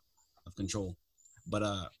spiral out of control. But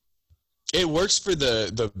it works for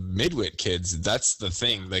the midwit kids. That's the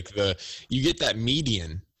thing. Like you get that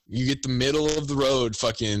median, you get the middle of the road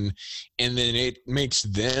fucking, and then it makes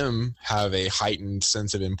them have a heightened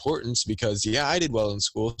sense of importance because I did well in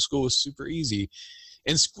school. School was super easy,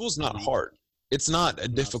 and school's not hard. It's not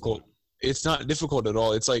difficult. It's not difficult at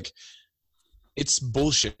all. It's like, it's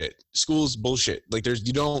bullshit. School's bullshit. Like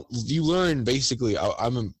you learn basically.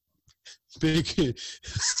 I'm a big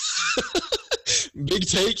big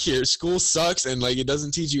take here. School sucks, and like it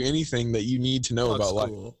doesn't teach you anything that you need to know about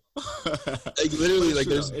life. Like literally, like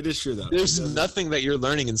it is true though. There's nothing that you're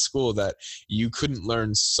learning in school that you couldn't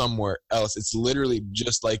learn somewhere else. It's literally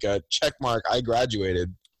just like a check mark. I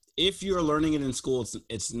graduated. If you're learning it in school,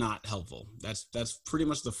 it's not helpful. That's pretty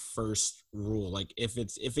much the first rule. Like if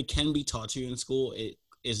it can be taught to you in school, it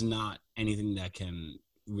is not anything that can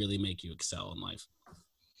really make you excel in life.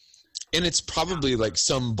 And it's probably like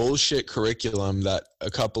some bullshit curriculum that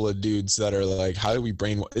a couple of dudes that are like, how do we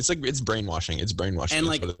brainwash? It's like, it's brainwashing. It's brainwashing. And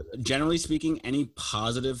like, generally speaking, any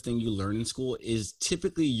positive thing you learn in school is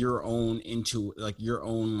typically your own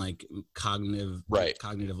like cognitive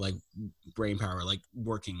like brain power, like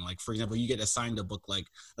working. Like, for example, you get assigned a book, like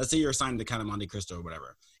let's say you're assigned the Count of Monte Cristo or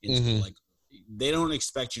whatever in school. Like they don't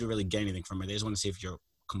expect you to really get anything from it. They just want to see if you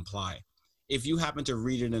comply. If you happen to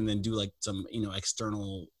read it and then do like some,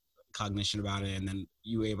 external cognition about it, and then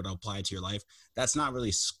you were able to apply it to your life, that's not really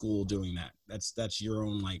school doing that. That's your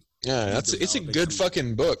own like. Yeah, it's a good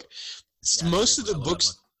fucking book. Most of the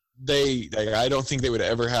books I don't think they would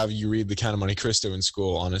ever have you read the Count of Monte Cristo in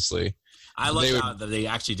school, honestly. I like that they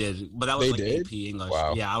actually did, but that was like AP English.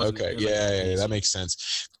 Wow. Yeah. Okay. Yeah, that makes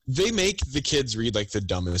sense. They make the kids read like the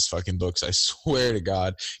dumbest fucking books. I swear to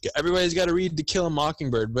God, everybody's got to read To Kill a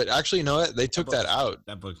Mockingbird. But actually, you know what? They took that out.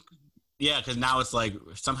 That book. Yeah, because now it's like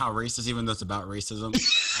somehow racist, even though it's about racism.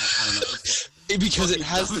 I don't know. Because it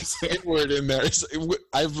has the N-word in there.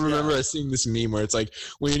 I remember seeing this meme where it's like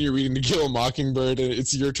when you're reading To Kill a Mockingbird and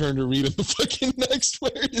it's your turn to read in the fucking next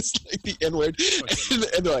word. It's like the N-word.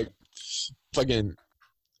 And they're like, fucking.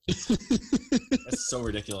 That's so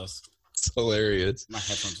ridiculous. It's hilarious. My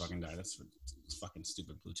headphones fucking died. That's fucking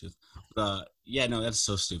stupid Bluetooth. Yeah, no, that's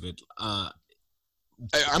so stupid. I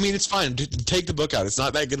mean, it's fine. Take the book out. It's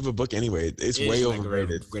not that good of a book anyway. It's way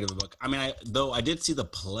overrated. Great of a book. I mean, I did see the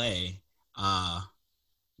play.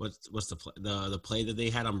 What's the play? The play that they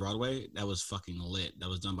had on Broadway that was fucking lit. That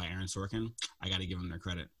was done by Aaron Sorkin. I got to give them their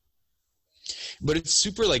credit. But it's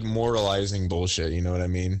super like moralizing bullshit. You know what I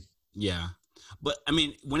mean? Yeah, but I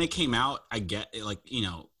mean, when it came out, I get it. Like, you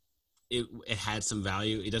know, it had some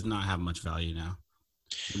value. It does not have much value now.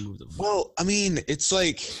 Well, I mean, it's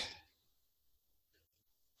like.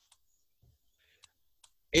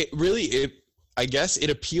 I guess it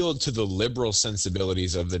appealed to the liberal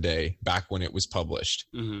sensibilities of the day back when it was published.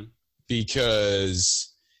 Mm-hmm.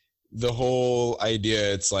 Because the whole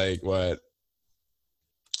idea, it's like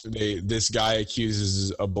this guy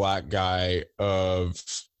accuses a black guy of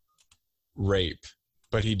rape,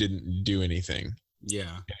 but he didn't do anything.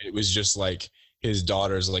 Yeah. It was just like his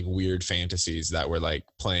daughter's like weird fantasies that were like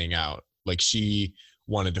playing out. Like she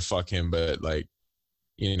wanted to fuck him, but like,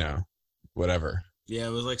 you know, whatever. Yeah,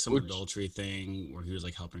 it was like some adultery thing where he was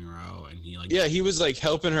like helping her out, and he like he was like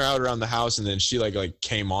helping her out around the house, and then she like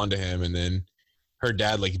came on to him, and then her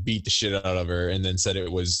dad like beat the shit out of her, and then said it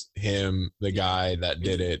was him, the guy that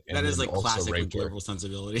did it. That is like classic liberal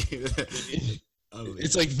sensibility.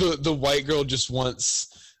 It's like the white girl just wants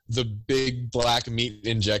the big black meat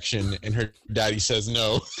injection, and her daddy says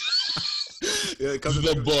no. Yeah, it comes in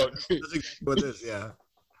the book. That's exactly what it is. Yeah.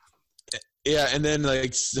 Yeah, and then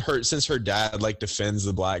like since her dad like defends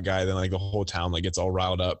the black guy, then like the whole town like gets all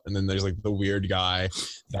riled up, and then there's like the weird guy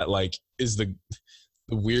that like is the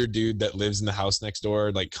weird dude that lives in the house next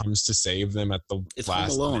door, like comes to save them at the it's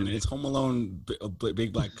last Home Alone. minute. It's Home Alone,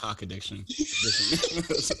 big black cock addiction.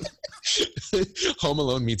 Home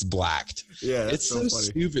Alone meets Blacked. Yeah, it's so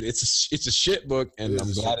stupid. It's a shit book, and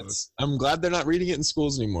I'm glad they're not reading it in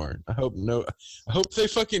schools anymore. I hope they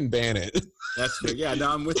fucking ban it. That's good. Yeah,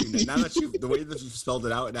 no, I'm with you. Now that the way that you spelled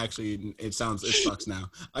it out, it sucks now.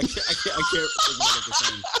 I can't ignore what you're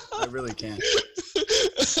saying. I really can't.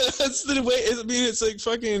 That's the way. I mean, it's like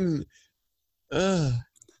fucking.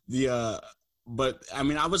 But I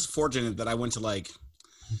mean, I was fortunate that I went to like.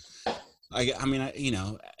 I don't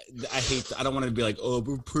want to be like, oh,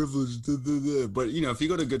 we're privileged, but you know, if you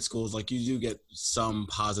go to good schools, like you do get some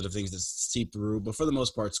positive things that seep through, but for the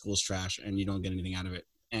most part, school's trash and you don't get anything out of it.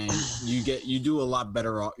 And you do a lot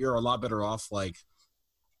better off. You're a lot better off. Like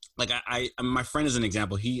my friend is an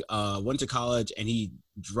example. He went to college and he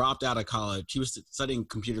dropped out of college. He was studying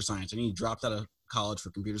computer science and he dropped out of college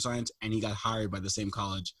for computer science, and he got hired by the same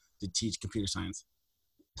college to teach computer science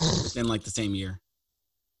in like the same year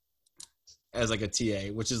as like a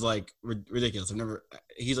TA, which is like ridiculous.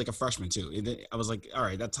 He's like a freshman too. I was like, all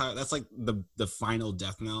right, that's like the final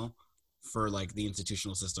death knell for like the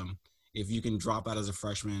institutional system. If you can drop out as a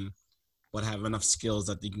freshman, but have enough skills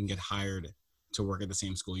that you can get hired to work at the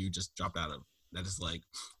same school you just dropped out of, that is like,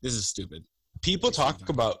 this is stupid. People talk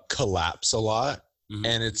about collapse a lot, mm-hmm.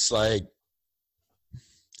 and it's like,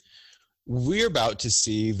 we're about to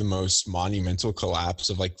see the most monumental collapse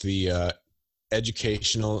of like the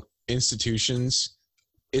educational institutions.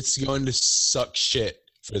 It's going to suck shit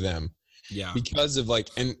for them. Yeah. Because of like,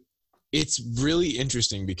 and it's really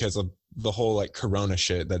interesting because of the whole like corona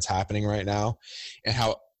shit that's happening right now, and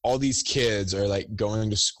how all these kids are like going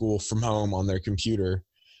to school from home on their computer,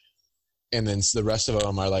 and then the rest of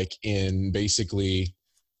them are like in basically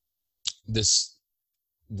this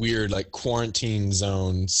weird like quarantine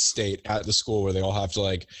zone state at the school where they all have to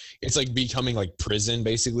like, it's like becoming like prison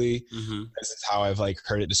basically. Mm-hmm. This is how I've like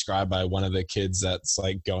heard it described by one of the kids that's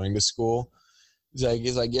like going to school.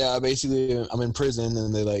 He's like, yeah, basically I'm in prison,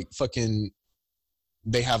 and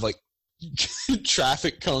they have like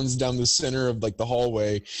traffic cones down the center of like the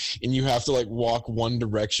hallway, and you have to like walk one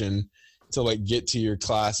direction to like get to your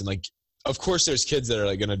class. And like, of course there's kids that are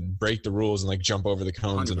like gonna break the rules and like jump over the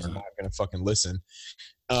cones 100%. And are not gonna fucking listen.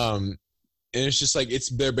 And it's just like,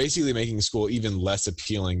 they're basically making school even less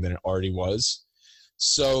appealing than it already was.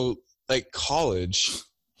 So like college,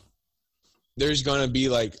 there's gonna be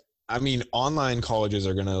like, I mean, online colleges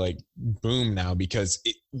are gonna like boom now, because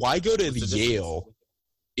why go to Yale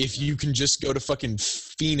if you can just go to fucking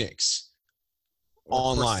Phoenix or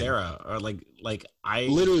online? Coursera, or like I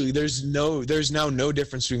literally, there's now no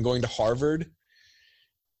difference between going to Harvard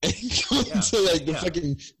and going to like the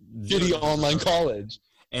fucking shitty online college.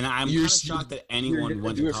 And I'm kind of shocked that anyone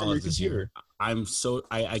went to college this year.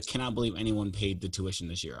 I cannot believe anyone paid the tuition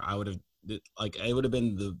this year. I would have it would have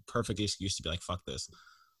been the perfect excuse to be like, fuck this.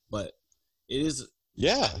 But it is.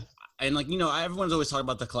 Yeah. And like, everyone's always talking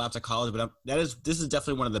about the collapse of college, but this is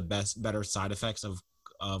definitely one of the better side effects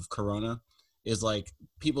of Corona is like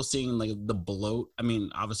people seeing like the bloat. I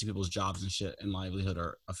mean, obviously people's jobs and shit and livelihood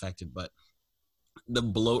are affected, but the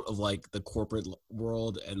bloat of like the corporate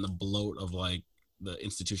world and the bloat of like the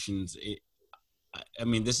institutions. I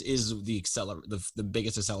mean, this is the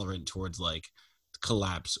biggest accelerant towards like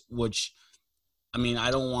collapse, which, I mean,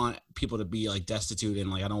 I don't want people to be like destitute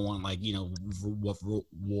and like I don't want like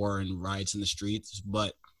war and riots in the streets,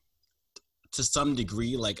 but to some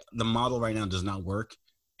degree, like the model right now does not work,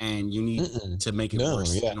 and you need to make it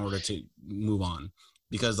worse in order to move on.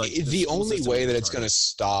 Because like the only way that it's going to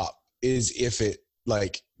stop is if it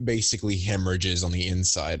like basically hemorrhages on the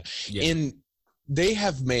inside. Yeah. And they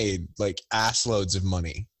have made like ass loads of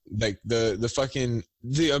money. Like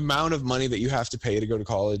the amount of money that you have to pay to go to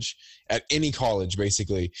college at any college,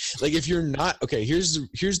 basically. Like if you're not okay, here's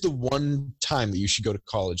the one time that you should go to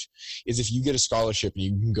college is if you get a scholarship and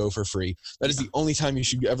you can go for free. That is the only time you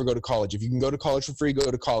should ever go to college. If you can go to college for free,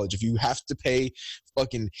 go to college. If you have to pay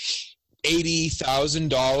fucking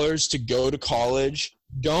 $80,000 to go to college,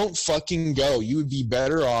 don't fucking go. You would be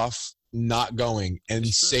better off not going and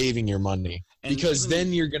saving your money. Because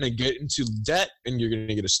then you're going to get into debt and you're going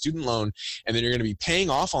to get a student loan and then you're going to be paying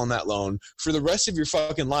off on that loan for the rest of your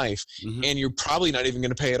fucking life. And you're probably not even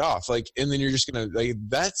going to pay it off. Like, and then you're just going to, like,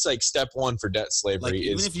 that's like step one for debt slavery. Like,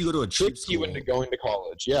 even if you go to a cheap school, you into going to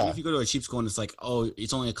college. Yeah. Even if you go to a cheap school and it's like, oh,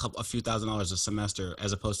 it's only a few $1,000s a semester,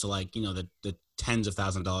 as opposed to like, the tens of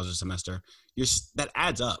 $1,000s a semester, that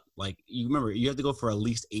adds up. Like, you remember, you have to go for at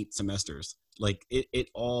least 8 semesters. Like it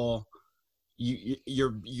all,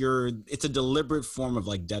 it's a deliberate form of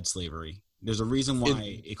like debt slavery. There's a reason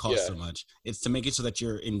why it costs so much. It's to make it so that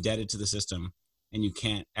you're indebted to the system and you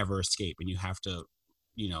can't ever escape and you have to,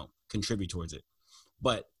 contribute towards it.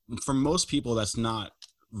 But for most people, that's not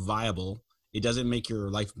viable. It doesn't make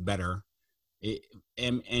your life better.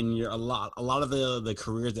 And you're a lot of the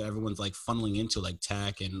careers that everyone's like funneling into, like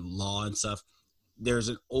tech and law and stuff, there's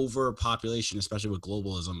an overpopulation, especially with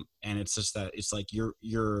globalism. And it's just that it's like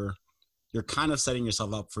you're kind of setting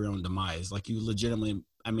yourself up for your own demise. Like you legitimately,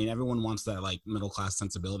 I mean, everyone wants that like middle class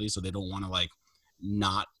sensibility, so they don't want to like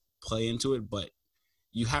not play into it, but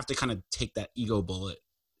you have to kind of take that ego bullet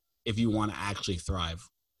if you want to actually thrive,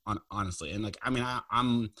 honestly. And like, I mean,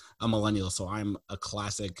 I'm a millennial, so I'm a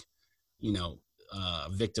classic,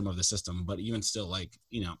 victim of the system, but even still, like,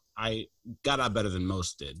 I got out better than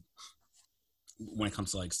most did when it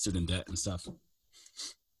comes to like student debt and stuff.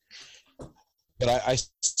 But I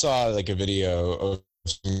saw like a video of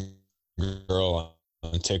some girl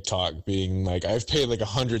on TikTok being like, I've paid like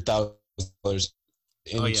 $100,000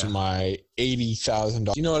 into my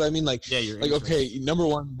 $80,000. You know what I mean? Like, like, okay, number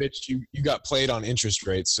one, bitch, you got played on interest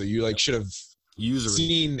rates. So you like should have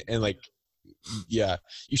seen and like, you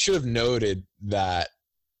should have noted that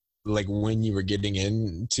like when you were getting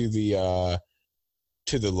into the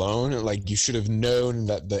loan, like you should have known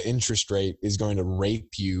that the interest rate is going to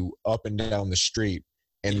rape you up and down the street,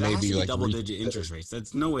 and maybe like double-digit interest rates.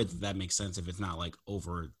 That's no way that makes sense if it's not like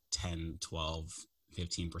over 10, 12,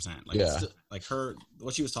 15%. Like, like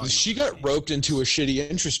what she was talking about. She got roped into a shitty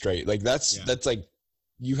interest rate. Like that's like,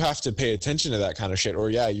 you have to pay attention to that kind of shit,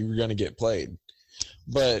 or you're gonna get played.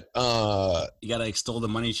 But you gotta extol the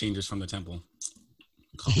money changers from the temple.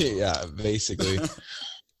 Yeah, basically.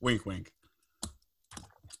 Wink, wink.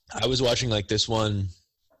 I was watching like this one.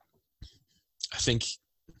 I think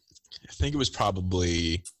it was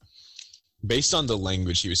probably based on the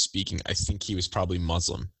language he was speaking. I think he was probably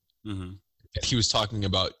Muslim. Mm-hmm. He was talking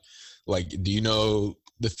about like, do you know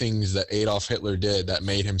the things that Adolf Hitler did that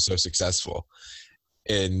made him so successful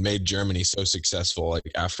and made Germany so successful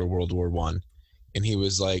like after World War I? And he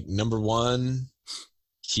was like, number one,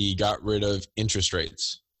 he got rid of interest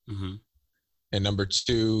rates, and number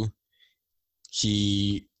two,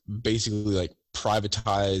 he basically like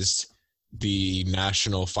privatized the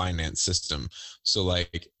national finance system. So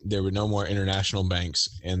like there were no more international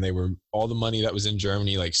banks, and all the money that was in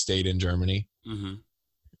Germany like stayed in Germany.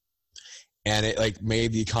 And it like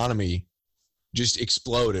made the economy just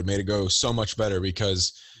explode. It made it go so much better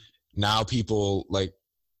because now people like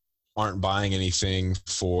aren't buying anything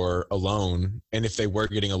for a loan. And if they were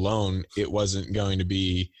getting a loan, it wasn't going to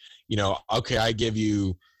be, okay, I give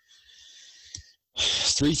you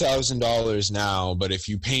 $3,000 now, but if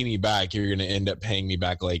you pay me back, you're going to end up paying me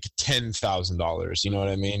back like $10,000. You know what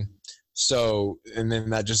I mean? So, and then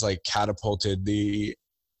that just like catapulted the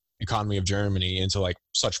economy of Germany into like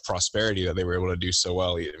such prosperity that they were able to do so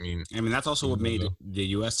well. I mean, that's also what made the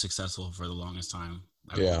U.S. successful for the longest time.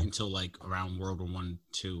 Until like around World War I,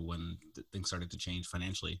 II, when things started to change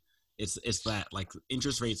financially. It's that like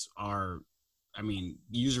interest rates are,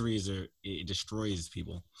 usuries it destroys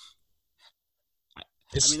people.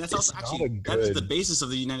 That's also actually that's the basis of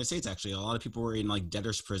the United States. Actually, a lot of people were in like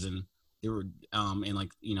debtor's prison. They were in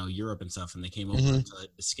like Europe and stuff, and they came over to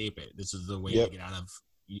escape it. This is the way to get out of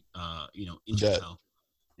interest hell.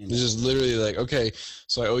 This is literally like, okay,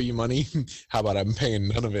 so I owe you money. How about I'm paying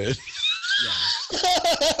none of it? Yeah.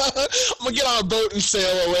 I'm gonna get on a boat and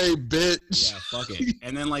sail away, bitch. Yeah, fuck it.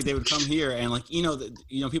 And then like they would come here and like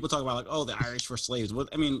people talk about like, oh, the Irish were slaves. What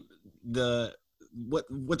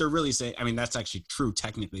they're really saying, that's actually true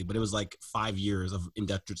technically, but it was like 5 years of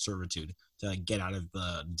indentured servitude to like get out of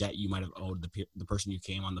the debt you might have owed the person you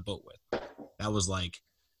came on the boat with. That was like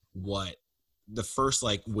what the first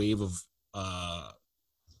like wave of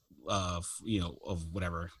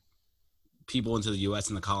whatever people into the U.S.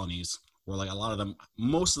 and the colonies were like, a lot of them,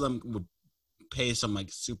 most of them would pay some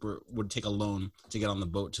like would take a loan to get on the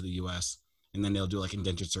boat to the U.S. and then they'll do like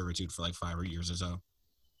indentured servitude for like 5 years or so.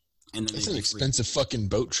 And then it's an expensive fucking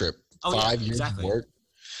boat trip. 5 years of work.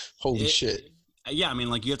 Holy shit. Yeah,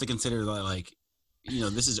 like you have to consider that like,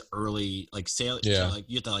 this is early like sail. Yeah. So, like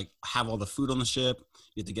you have to like have all the food on the ship.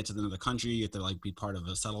 You have to get to another country. You have to like be part of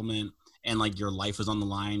a settlement, and like your life is on the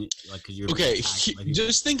line. Like because you're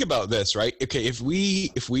just think about this, right? Okay, if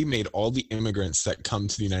we made all the immigrants that come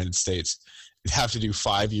to the United States have to do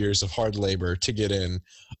 5 years of hard labor to get in,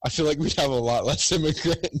 I feel like we'd have a lot less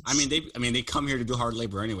immigrants. They come here to do hard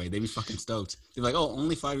labor anyway. They'd be fucking stoked. They're like, oh,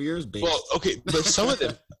 only 5 years, babe. Well, okay, but some of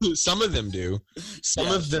them do.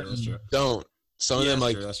 Some of them don't. Some of them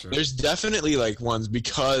like there's definitely like ones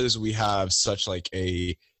because we have such like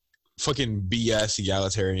a fucking BS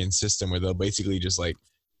egalitarian system where they'll basically just like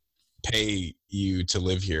pay you to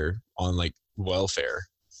live here on like welfare.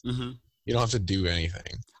 Mm-hmm. You don't have to do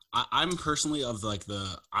anything. I'm personally of like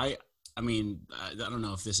I don't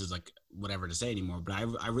know if this is like whatever to say anymore, but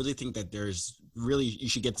I really think that you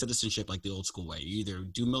should get citizenship like the old school way. You either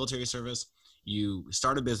do military service, you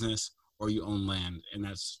start a business, or you own land, and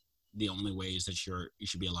that's the only ways that you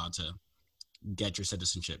should be allowed to get your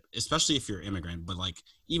citizenship, especially if you're an immigrant, but like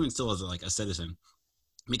even still as a citizen,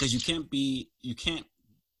 because you can't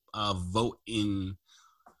vote in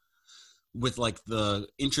with like the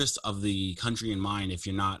interest of the country in mind if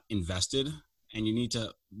you're not invested, and you need to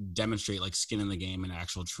demonstrate like skin in the game and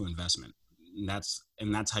actual true investment. And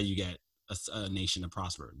that's how you get a nation to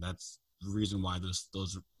prosper. That's the reason why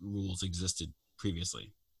those rules existed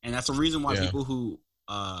previously. And that's the reason why people who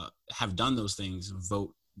have done those things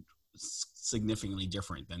vote significantly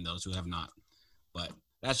different than those who have not. But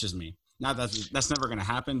that's just me. Not that's never going to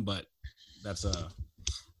happen, but that's a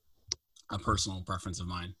personal preference of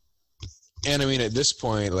mine. And at this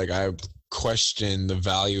point, like I question the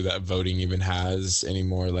value that voting even has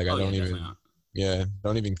anymore. Like I don't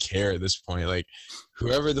even care at this point. Like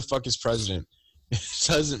whoever the fuck is president, it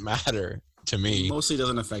doesn't matter to me. It mostly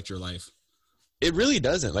doesn't affect your life. It really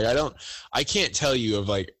doesn't. Like I can't tell you of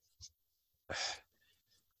like.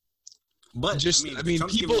 But Trump's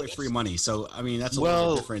giving away free money, so that's a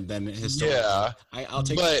little different than historically. Yeah, I'll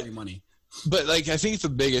take free money. But like, I think the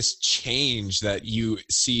biggest change that you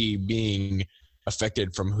see being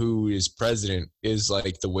affected from who is president is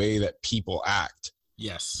like the way that people act.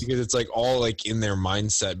 Yes, because it's like all like in their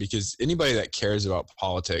mindset. Because anybody that cares about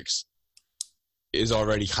politics is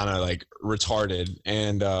already kind of like retarded,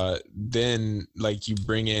 and then like you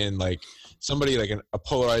bring in like somebody like a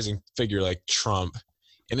polarizing figure like Trump,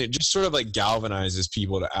 and it just sort of like galvanizes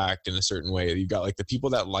people to act in a certain way. You've got like the people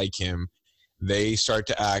that like him, they start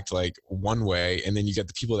to act like one way, and then you get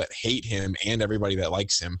the people that hate him and everybody that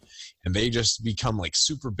likes him, and they just become like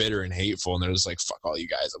super bitter and hateful, and they're just like, fuck all you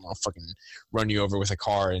guys, I'm gonna fucking run you over with a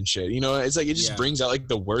car and shit. It's like it just brings out like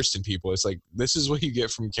the worst in people. It's like this is what you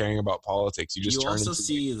get from caring about politics. You also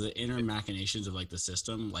see the inner machinations of like the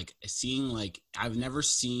system, like seeing like I've never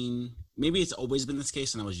seen, maybe it's always been this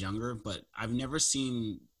case when I was younger, but I've never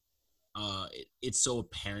seen it's so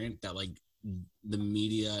apparent that like the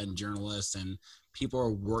media and journalists and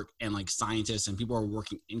people and like scientists and people are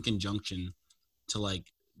working in conjunction to like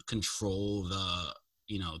control the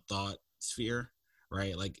thought sphere,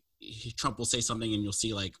 right? Like Trump will say something and you'll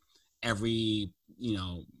see like every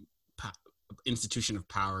institution of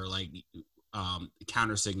power like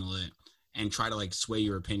counter signal it and try to like sway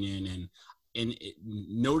your opinion, and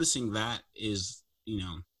noticing that is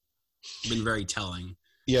been very telling.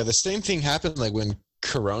 Yeah, the same thing happened like when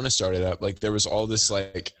Corona started up. Like there was all this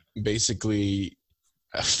like basically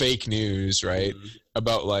fake news, right?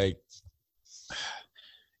 About like,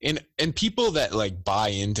 and people that like buy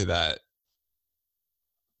into that,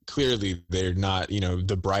 clearly they're not, you know,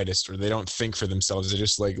 the brightest, or they don't think for themselves. They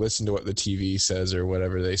just like listen to what the TV says or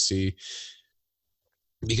whatever they see.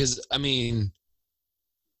 Because I mean,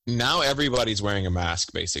 now everybody's wearing a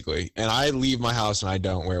mask basically, and I leave my house and I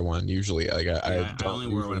don't wear one usually. Like I I only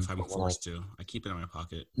wear one if I'm forced to. I keep it in my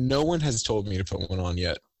pocket. No one has told me to put one on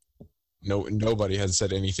yet. Nobody has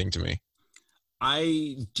said anything to me.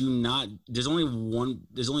 I do not. There's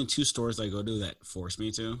only two stores I go to that force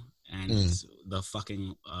me to, and it's the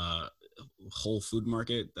fucking Whole Food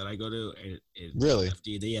Market that I go to. Really?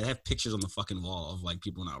 They have pictures on the fucking wall of like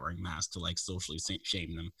people not wearing masks to like socially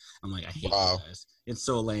shame them. I'm like, I hate you guys. It's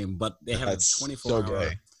so lame. But they have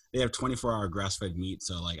 24-hour. They have 24-hour grass-fed meat,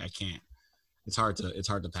 so like I can't. It's hard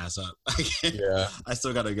to pass up. Yeah. I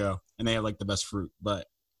still gotta go, and they have like the best fruit, but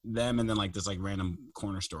them and then like this like random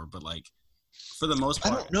corner store, but like for the most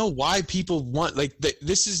part, I don't know why people want like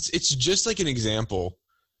it's just like an example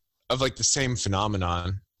of like the same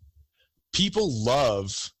phenomenon. People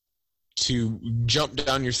love to jump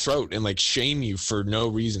down your throat and like shame you for no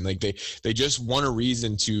reason. Like they just want a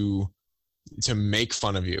reason to make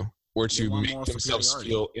fun of you or to make themselves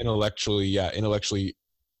feel intellectually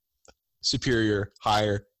superior,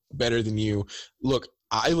 higher, better than you. Look,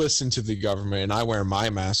 I listen to the government and I wear my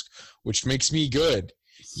mask, which makes me good.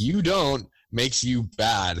 You don't, makes you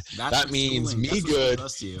bad. That means me good,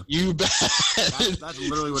 you bad. That's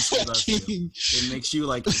literally what school does to you. It makes you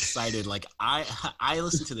like excited. Like I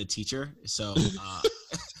listen to the teacher, so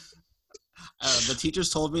the teachers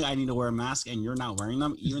told me I need to wear a mask, and you're not wearing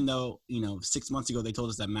them, even though 6 months ago they told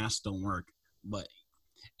us that masks don't work.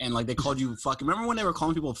 And like they called you fucking. Remember when they were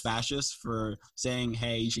calling people fascists for saying,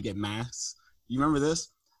 "Hey, you should get masks"? You remember this?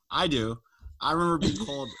 I do. I remember being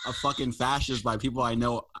called a fucking fascist by people I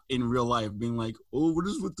know in real life, being like, "Oh, what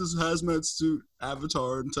is with this hazmat suit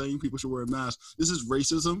avatar and telling people should wear a mask? This is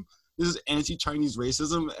racism. This is anti-Chinese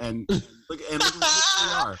racism." And look where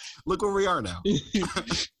we are. Look where we are now.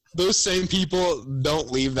 Those same people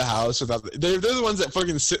don't leave the house without. They're the ones that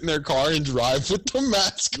fucking sit in their car and drive with the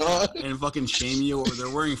mask on and fucking shame you, or they're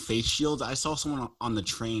wearing face shields. I saw someone on the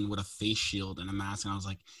train with a face shield and a mask, and I was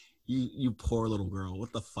like, "You poor little girl.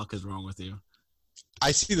 What the fuck is wrong with you?"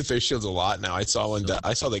 I see the face shields a lot now. I saw one.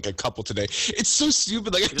 I saw like a couple today. It's so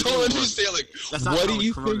stupid. Like I don't understand. Like, what do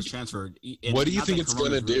you think? What do you think it's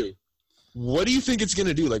gonna do? What do you think it's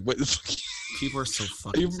gonna do? Like, what the fuck? People are so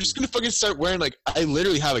fucking. You're just gonna fucking start wearing like. I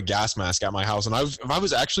literally have a gas mask at my house, and if I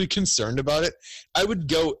was actually concerned about it, I would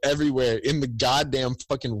go everywhere in the goddamn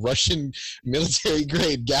fucking Russian military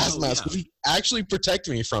grade gas mask. Would actually protect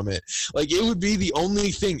me from it. Like it would be the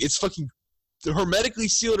only thing. It's fucking hermetically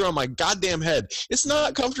sealed around my goddamn head. It's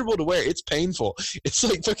not comfortable to wear. It's painful. It's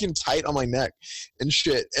like fucking tight on my neck and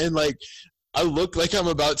shit. And like I look like I'm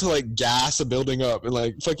about to like gas a building up and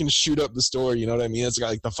like fucking shoot up the store. You know what I mean? It's got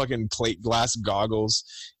like the fucking plate glass goggles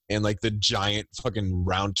and like the giant fucking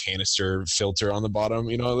round canister filter on the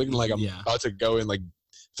bottom. You know, looking like I'm about to go and like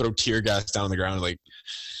throw tear gas down on the ground. Like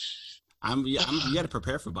you got to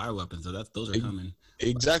prepare for bioweapons. So those are coming.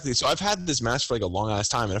 Exactly. So I've had this mask for like a long ass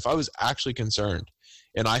time, and if I was actually concerned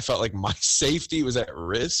and I felt like my safety was at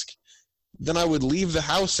risk, then I would leave the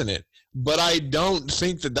house in it. But I don't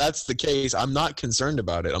think that that's the case. I'm not concerned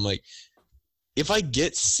about it. I'm like, if I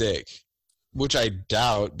get sick, which I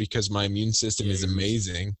doubt because my immune system is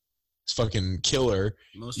amazing, it's fucking killer.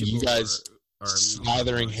 You guys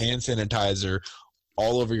slathering hand sanitizer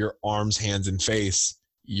all over your arms, hands, and face.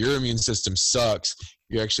 Your immune system sucks.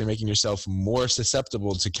 You're actually making yourself more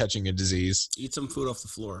susceptible to catching a disease. Eat some food off the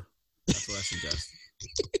floor. That's what I suggest.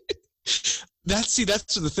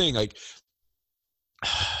 That's the thing. Like,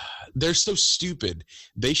 they're so stupid.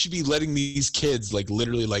 They should be letting these kids like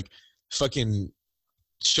literally like fucking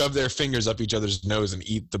shove their fingers up each other's nose and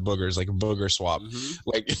eat the boogers, like a booger swap,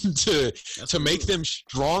 like to make them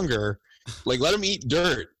stronger. Like let them eat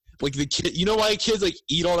dirt. Like the kid, you know why kids like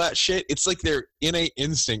eat all that shit? It's like their innate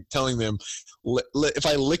instinct telling them, if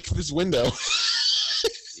I lick this window,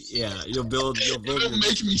 it'll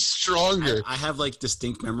make me stronger. I have like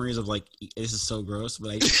distinct memories of like this is so gross,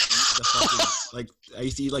 but I used to eat the fucking, like I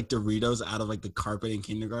used to eat like Doritos out of like the carpet in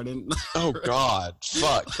kindergarten. Oh God,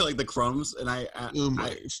 fuck! Like the crumbs, and I don't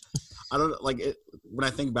like it. When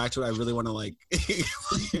I think back to it, I really want to like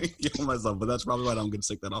kill myself, but that's probably why I don't get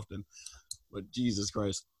sick that often. But Jesus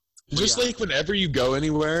Christ. Just like whenever you go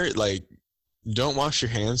anywhere, like don't wash your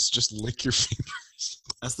hands, just lick your fingers.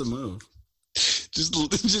 That's the move.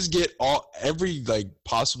 just get every like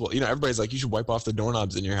possible, everybody's like, you should wipe off the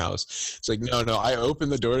doorknobs in your house. It's like, no, I open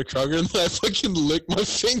the door to Kroger and then I fucking lick my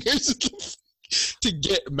fingers to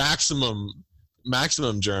get maximum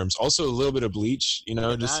germs. Also a little bit of bleach,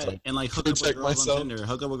 just that, and like hook up with girls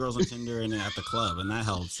on Tinder and at the club, and that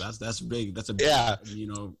helps. That's big. That's a big,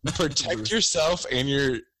 protect yourself and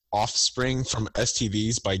your offspring from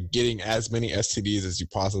STDs by getting as many STDs as you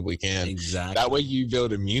possibly can. Exactly. That way you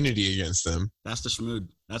build immunity against them. That's the schmood.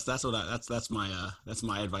 That's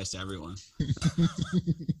my advice to everyone.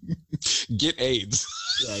 Get AIDS.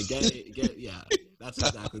 Yeah, that's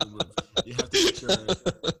exactly the move. You have to make sure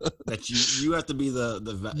that you have to be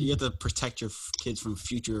you have to protect your kids from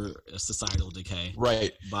future societal decay.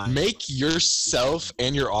 Right. Make yourself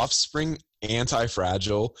and your offspring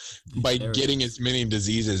anti-fragile by getting as many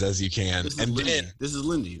diseases as you can. This is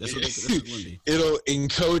Lindy. This is Lindy. It'll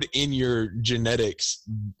encode in your genetics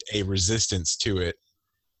a resistance to it.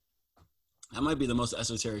 That might be the most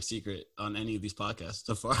esoteric secret on any of these podcasts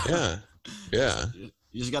so far. Yeah.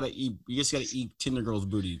 You just gotta eat Tinder girl's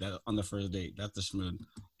booty on the first date. That's the schmood.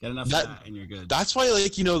 Get enough of that and you're good. That's why,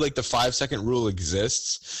 like, like the 5-second rule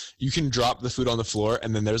exists. You can drop the food on the floor,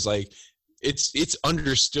 and then there's like, it's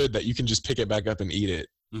understood that you can just pick it back up and eat it.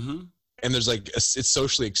 Mm-hmm. And there's like, it's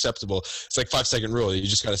socially acceptable. It's like 5-second rule. You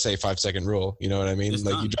just gotta say 5-second rule. You know what I mean? It's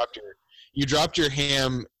like done. you dropped your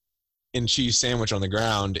ham and cheese sandwich on the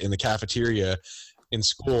ground in the cafeteria in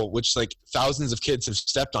school, which like thousands of kids have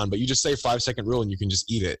stepped on, but you just say 5-second rule and you can just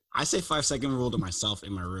eat it. I say 5-second rule to myself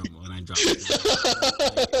in my room when I drop it.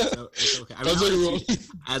 It's okay. I mean,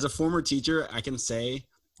 as a former teacher, I can say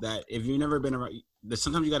that if you've never been around,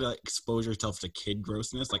 sometimes you got to like expose yourself to kid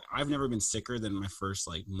grossness. Like I've never been sicker than my first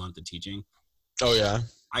like month of teaching. Oh yeah.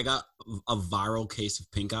 I got a viral case of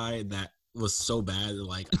pink eye that was so bad that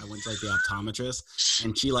like I went to like the optometrist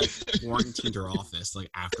and she like quarantined her office like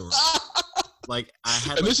afterwards. Like I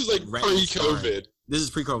had, and like, this is like pre-COVID. This is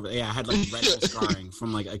pre-COVID. Yeah, I had like retinal scarring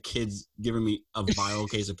from like a kid's giving me a viral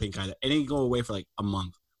case of pink eye. It didn't go away for like a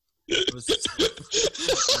month. It was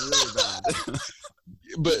really bad.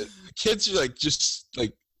 But kids are like just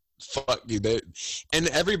like fuck you. And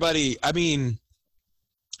everybody. I mean,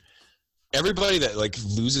 everybody that like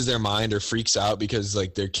loses their mind or freaks out because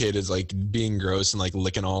like their kid is like being gross and like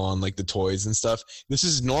licking all on like the toys and stuff. This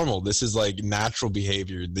is normal. This is like natural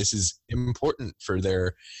behavior. This is important for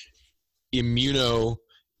their immunoviral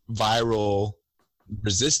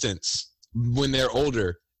resistance when they're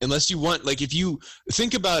older. Unless you want, like, if you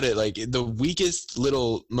think about it, like the weakest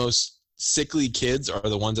little, most sickly kids are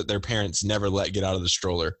the ones that their parents never let get out of the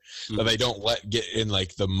stroller. Mm-hmm. That they don't let get in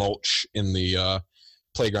like the mulch in the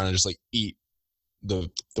playground and just like eat the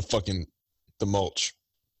mulch.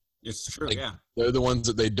 It's true. Like, yeah, they're the ones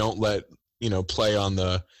that they don't let play on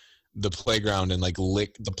the playground and like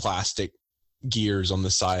lick the plastic gears on the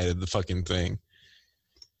side of the fucking thing.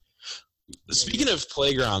 Speaking of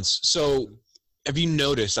playgrounds, so have you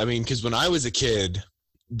noticed? I mean, because when I was a kid,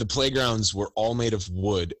 the playgrounds were all made of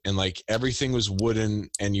wood and like everything was wooden,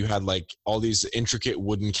 and you had like all these intricate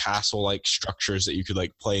wooden castle like structures that you could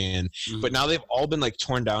like play in. Mm-hmm. But now they've all been like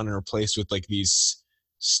torn down and replaced with like these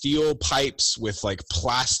steel pipes with like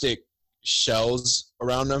plastic shells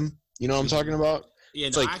around them. You know what I'm talking about? Yeah,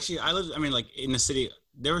 no, like, actually, I mean, like in the city,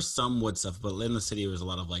 there was some wood stuff, but in the city, there was a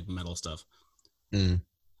lot of like metal stuff. Mm.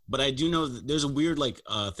 But I do know that there's a weird like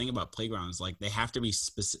thing about playgrounds. Like they have to be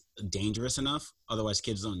dangerous enough, otherwise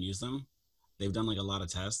kids don't use them. They've done like a lot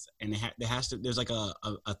of tests, and there's like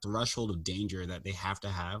a threshold of danger that they have to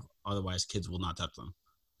have, otherwise kids will not touch them.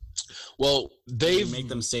 Well, they make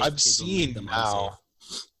them safe. I've seen now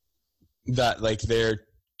that like they're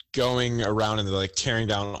going around and they're like tearing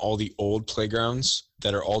down all the old playgrounds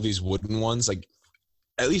that are all these wooden ones, like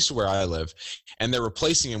at least where I live, and they're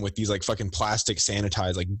replacing them with these like fucking plastic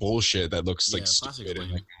sanitized like bullshit that looks like stupid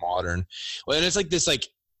and like modern. Well, and it's like this like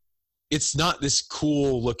it's not this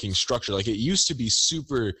cool looking structure. Like it used to be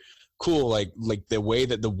super cool, like the way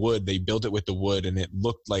that the wood, they built it with the wood and it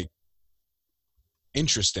looked like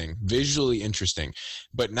interesting, visually interesting.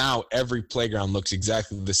 But now every playground looks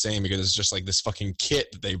exactly the same because it's just like this fucking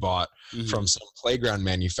kit that they bought from some playground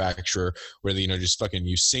manufacturer where they, just fucking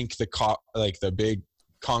you sink the big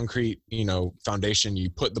concrete foundation, you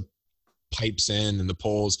put the pipes in and the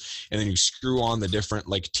poles, and then you screw on the different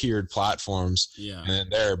like tiered platforms, and then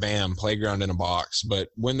there, bam, playground in a box. But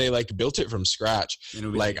when they like built it from scratch,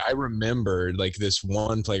 like I remember like this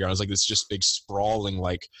one playground, it was like this just big sprawling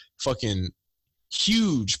like fucking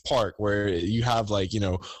huge park where you have like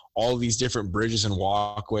all these different bridges and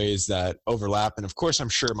walkways that overlap. And of course, I'm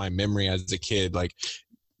sure my memory as a kid like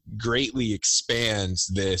greatly expands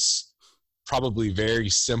this probably very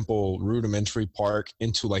simple rudimentary park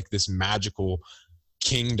into like this magical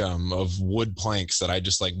kingdom of wood planks that I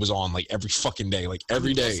just like was on like every fucking day, like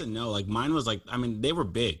every day. Yes and no, like mine was like, I mean, they were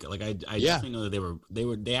big. Like I definitely know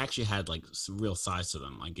that they actually had like some real size to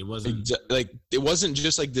them. Like it wasn't like it wasn't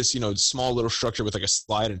just like this, you know, small little structure with like a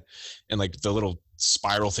slide and like the little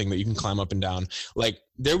spiral thing that you can climb up and down. Like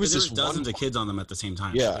there was dozens of kids on them at the same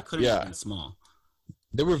time. Yeah, they couldn't have been small.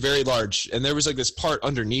 They were very large, and there was like this part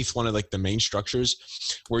underneath one of like the main structures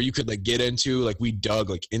where you could like get into, like we dug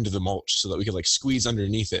like into the mulch so that we could like squeeze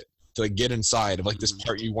underneath it to like get inside of like this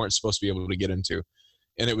part you weren't supposed to be able to get into.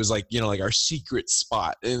 And it was like, you know, like our secret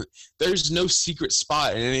spot. And there's no secret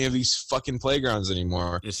spot in any of these fucking playgrounds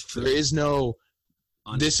anymore. It's true. There is no,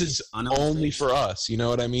 this is only for us. You know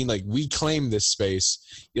what I mean? Like we claim this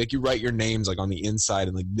space. Like you write your names like on the inside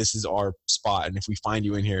and like this is our spot. And if we find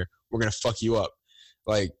you in here, we're going to fuck you up.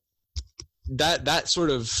 Like that sort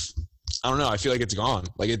of, I don't know. I feel like it's gone.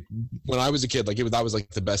 Like when I was a kid, like that was like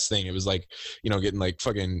the best thing. It was like, you know, getting like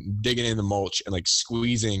fucking digging in the mulch and like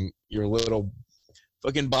squeezing your little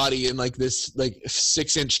fucking body in like this like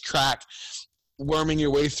 6-inch crack, worming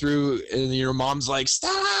your way through, and your mom's like,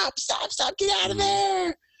 stop, get out of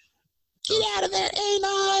there,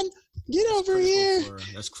 Anon, get over here.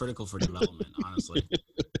 That's critical for development, honestly.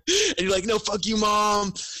 And you're like, no, fuck you,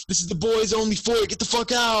 mom. This is the boys only fort. Get the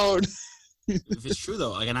fuck out. If it's true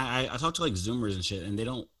though, like, and I talk to like Zoomers and shit, and they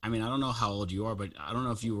don't. I mean, I don't know how old you are, but I don't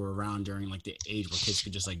know if you were around during like the age where kids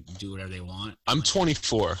could just like do whatever they want. I'm like,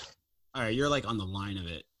 24. All right, you're like on the line of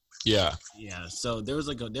it. Yeah. Yeah. So there was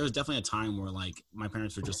definitely a time where like my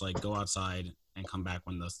parents would just like go outside and come back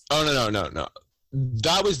when the. Oh no.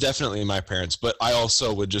 That was definitely my parents, but I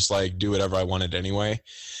also would just like do whatever I wanted anyway.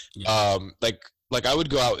 Yeah. Like I would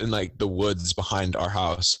go out in like the woods behind our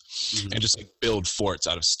house and just like build forts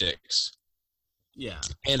out of sticks. Yeah.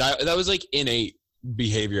 And that was like innate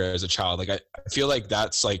behavior as a child. Like I feel like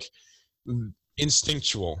that's like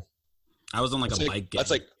instinctual. I was on like a bike gang.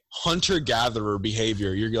 That's like hunter-gatherer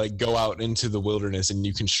behavior. You're like go out into the wilderness and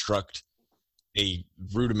you construct a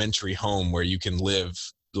rudimentary home where you can live.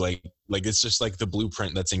 Like it's just like the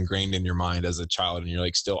blueprint that's ingrained in your mind as a child, and you're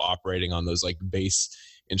like still operating on those like base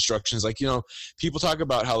instructions. Like, you know, people talk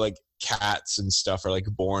about how like cats and stuff are like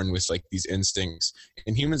born with like these instincts,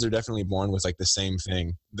 and humans are definitely born with like the same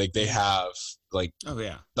thing. Like they have like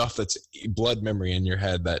stuff that's blood memory in your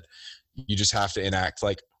head that you just have to enact.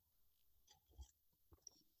 Like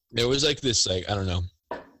there was like this, like, I don't know,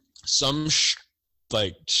 some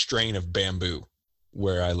like strain of bamboo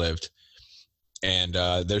where I lived. And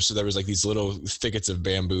there was like these little thickets of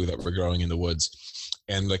bamboo that were growing in the woods.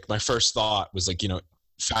 And like my first thought was like, you know,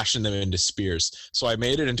 fashion them into spears. So I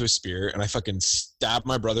made it into a spear and I fucking stabbed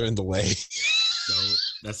my brother in the leg. Dope.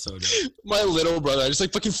 That's so dope. My little brother, I just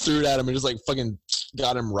like fucking threw it at him and just like fucking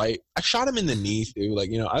got him right. I shot him in the knee too. Like,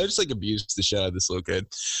 you know, I just like abused the shit out of this little kid.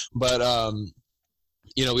 But,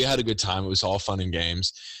 you know, we had a good time. It was all fun and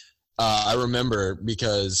games. I remember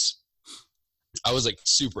because I was like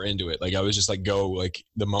super into it. Like I was just like like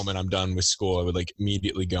the moment I'm done with school, I would like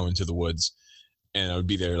immediately go into the woods and I would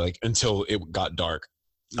be there like until it got dark.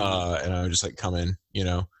 And I would just like come in, you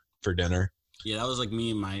know, for dinner. Yeah, that was like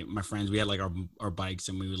me and my friends. We had like our bikes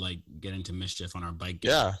and we would like get into mischief on our bike.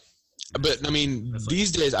 Yeah. But I mean,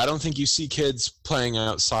 these days, I don't think you see kids playing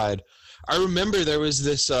outside. I remember there was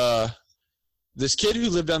this kid who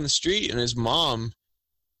lived down the street, and his mom,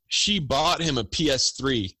 she bought him a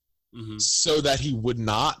PS3 so that he would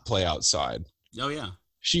not play outside. Oh, yeah.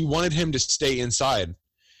 She wanted him to stay inside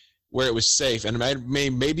where it was safe. And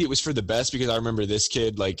maybe it was for the best, because I remember this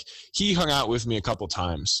kid, like, he hung out with me a couple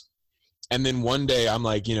times. And then one day I'm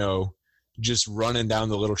like, you know, just running down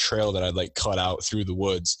the little trail that I'd like cut out through the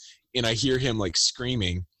woods. And I hear him like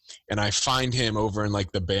screaming, and I find him over in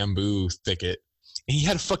like the bamboo thicket. And he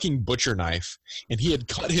had a fucking butcher knife, and he had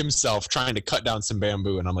cut himself trying to cut down some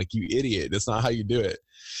bamboo. And I'm like, you idiot. That's not how you do it.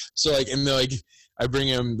 So like, and like, I bring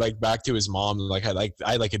him like back to his mom. Like I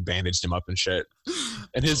had bandaged him up and shit.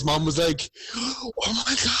 And his mom was like, oh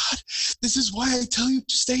my God, this is why I tell you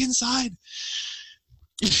to stay inside.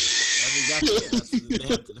 That's exactly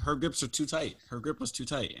it. Her grips are too tight. Her grip was too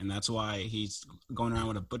tight, and that's why he's going around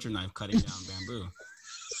with a butcher knife cutting down bamboo.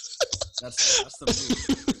 That's the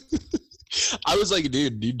move. I was like,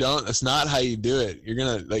 dude, that's not how you do it. You're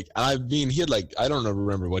gonna like, I mean, he had like, I don't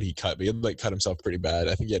remember what he cut, but he had like cut himself pretty bad.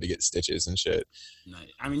 I think he had to get stitches and shit.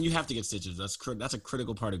 I mean, you have to get stitches. That's a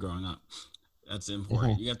critical part of growing up. That's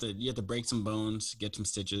important. You have to break some bones, get some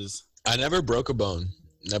stitches. I never broke a bone.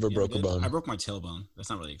 Never broke a bone. I broke my tailbone.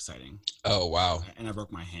 That's not really exciting. Oh, wow. And I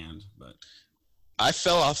broke my hand, but I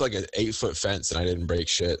fell off like an 8-foot fence and I didn't break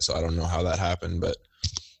shit, so I don't know how that happened, but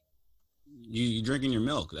you drinking your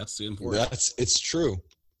milk. That's important. It's true.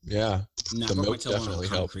 Yeah. No, The I broke my milk toe on definitely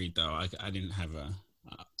helped. concrete though. I didn't have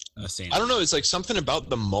a sand. I don't know. It's like something about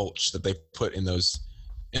the mulch that they put in those,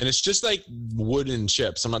 and it's just like wooden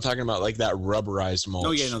chips. I'm not talking about like that rubberized mulch.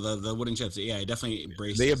 Oh yeah, no, the wooden chips. Yeah, it definitely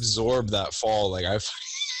braces. They absorb that fall. Like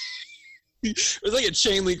it was like a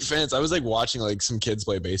chain link fence. I was like watching like some kids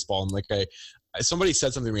play baseball, and like somebody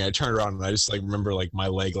said something to me. I turned around and I just like remember like my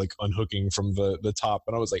leg like unhooking from the top,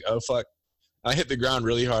 and I was like, oh fuck. I hit the ground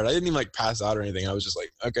really hard. I didn't even like pass out or anything. I was just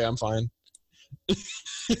like, okay, I'm fine.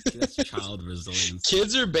 That's child resilience.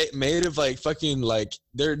 Kids are made of like fucking like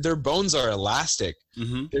their bones are elastic.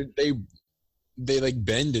 Mm-hmm. They like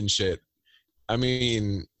bend and shit. I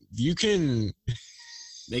mean, you can.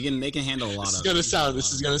 They can handle a lot of.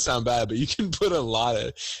 This is gonna sound bad, but you can put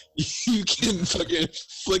you can fucking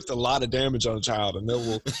inflict a lot of damage on a child, and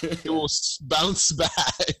it will bounce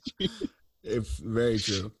back. It's very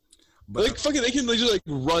true. But like fucking, they can just like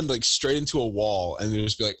run like straight into a wall, and they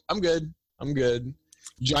just be like, I'm good.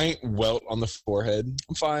 Giant welt on the forehead.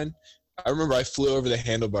 I'm fine. I remember I flew over the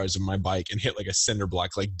handlebars of my bike and hit like a cinder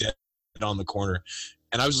block, like dead on the corner.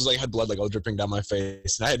 And I was just like, had blood like all dripping down my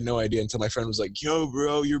face. And I had no idea until my friend was like, yo,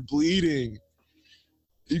 bro, you're bleeding.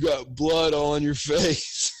 You got blood all on your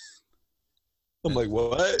face. I'm like,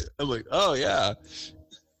 what? I'm like, oh yeah.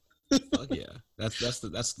 Fuck yeah.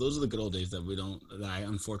 Those are the good old days that I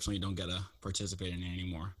unfortunately don't get to participate in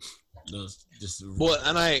anymore. Those just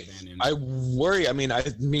and I worry. I mean, I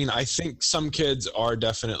think some kids are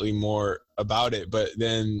definitely more about it, but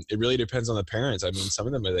then it really depends on the parents. I mean, some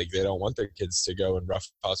of them are like they don't want their kids to go and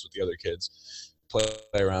roughhouse with the other kids, play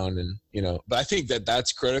around, and But I think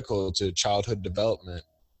that's critical to childhood development.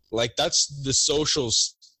 Like that's the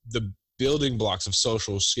building blocks of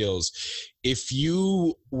social skills. If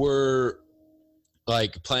you were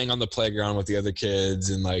like playing on the playground with the other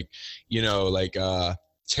kids and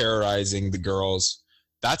terrorizing the girls,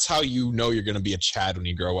 that's how you're going to be a Chad when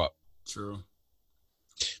you grow up. True.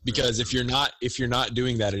 Because if you're not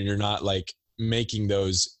doing that and you're not like making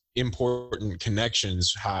those important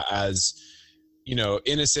connections, as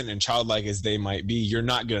innocent and childlike as they might be, you're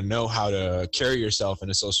not going to know how to carry yourself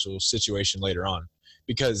in a social situation later on,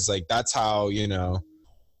 because like that's how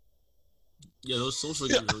those social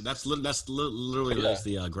that's literally lays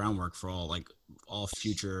the groundwork for all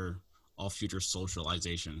future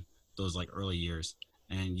socialization, those like early years.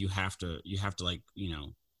 And you have to like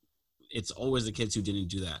it's always the kids who didn't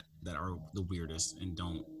do that are the weirdest and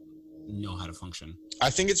don't know how to function.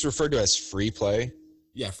 I think it's referred to as free play.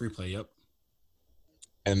 Yeah, free play. Yep.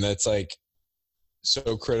 And that's like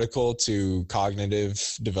so critical to cognitive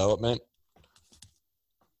development.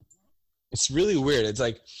 It's really weird. It's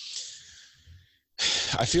like,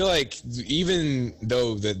 I feel like even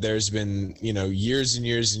though that there's been, years and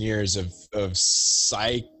years and years of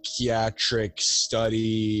psychiatric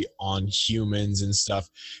study on humans and stuff,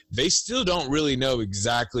 they still don't really know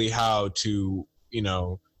exactly how to,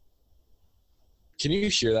 Can you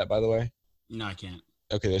hear that, by the way? No, I can't.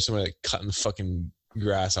 Okay, there's somebody like cutting the fucking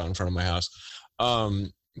grass out in front of my house.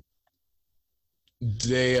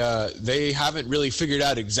 They haven't really figured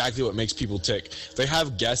out exactly what makes people tick. They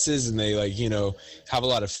have guesses and they have a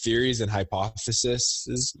lot of theories and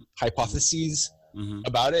hypotheses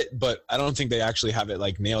about it, but I don't think they actually have it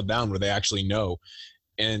like nailed down where they actually know.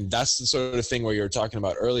 And that's the sort of thing where you were talking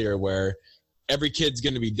about earlier, where every kid's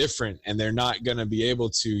going to be different and they're not going to be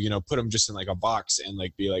able to, put them just in like a box and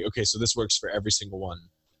like be like, okay, so this works for every single one.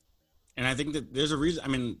 And I think that there's a reason. I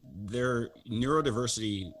mean, their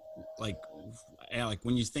neurodiversity, like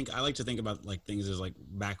when you think, I like to think about like things as like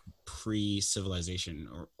back pre-civilization,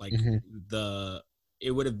 or like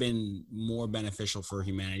it would have been more beneficial for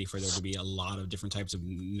humanity for there to be a lot of different types of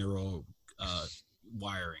neuro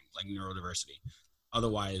wiring, like neurodiversity.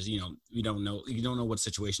 Otherwise, you don't know what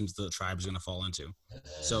situations the tribe is going to fall into.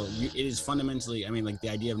 So it is fundamentally, I mean, like the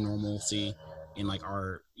idea of normalcy in like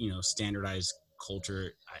our, standardized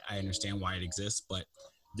culture, I understand why it exists, but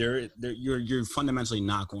you're fundamentally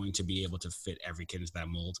not going to be able to fit every kid into that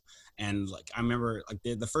mold. And like I remember, like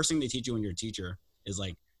the first thing they teach you when you're a teacher is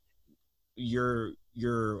like your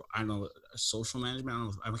I don't know, social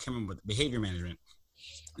management. I can't remember, but behavior management.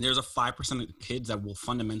 There's a 5% of kids that will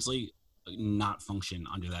fundamentally not function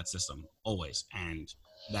under that system always, and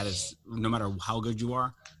that is no matter how good you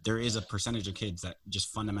are, there is a percentage of kids that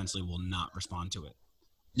just fundamentally will not respond to it.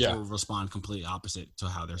 Yeah, or respond completely opposite to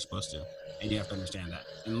how they're supposed to, and you have to understand that.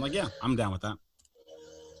 And like, yeah, I'm down with that.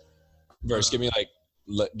 Verse, give me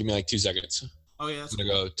like 2 seconds. Oh yeah, I'm gonna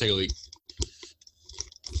go take a leak.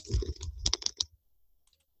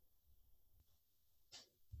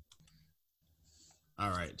 All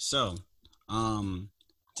right. So,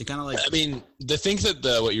 to kind of like, I mean, the thing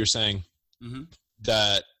that what you're saying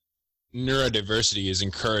that neurodiversity is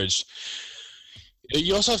encouraged,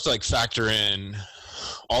 you also have to like factor in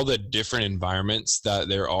all the different environments that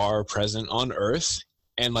there are present on Earth,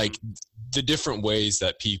 and like the different ways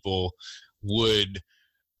that people would,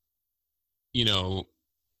 you know,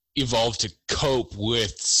 evolve to cope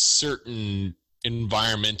with certain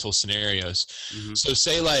environmental scenarios. So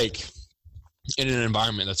say like in an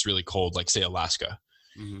environment that's really cold, like say Alaska,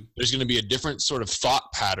 there's going to be a different sort of thought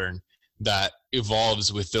pattern that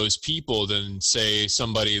evolves with those people than say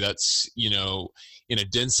somebody that's, you know, in a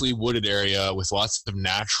densely wooded area with lots of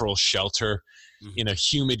natural shelter in a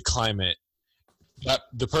humid climate. That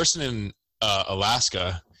the person in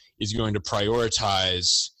Alaska is going to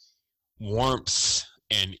prioritize warmth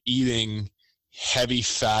and eating heavy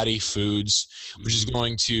fatty foods, which is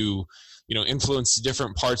going to, you know, influence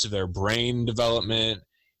different parts of their brain development,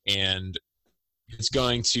 and it's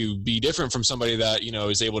going to be different from somebody that, you know,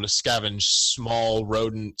 is able to scavenge small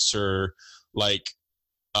rodents or like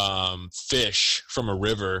fish from a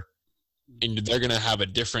river, and they're going to have a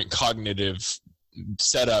different cognitive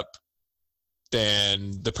setup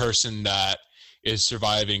than the person that is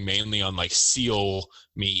surviving mainly on like seal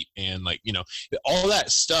meat and like, you know, all that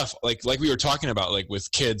stuff, like we were talking about, like with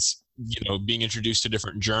kids, you know, being introduced to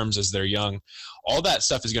different germs as they're young. All that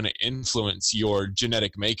stuff is going to influence your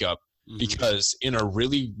genetic makeup, because in a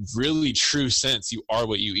really, really true sense, you are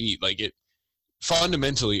what you eat. Like it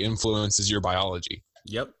fundamentally influences your biology.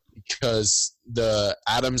 Yep. Because the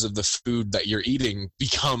atoms of the food that you're eating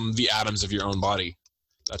become the atoms of your own body.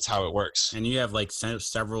 That's how it works. And you have like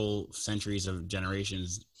several centuries of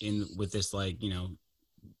generations in with this, like, you know,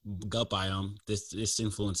 gut biome. This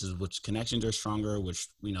influences which connections are stronger, which,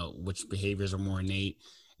 you know, which behaviors are more innate,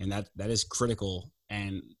 and that is critical.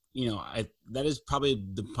 And, you know, that is probably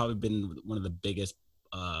been one of the biggest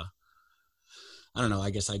I don't know,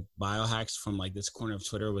 I guess like biohacks from like this corner of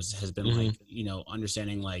Twitter has been like, you know,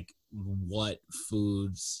 understanding like what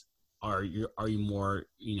foods are you more,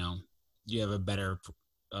 you know, you have a better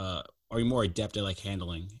are you more adept at like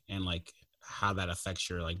handling, and like how that affects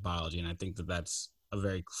your like biology. And I think that's a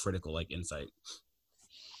very critical like insight.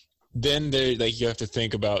 Then there, like, you have to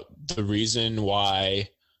think about the reason why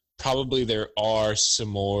probably there are some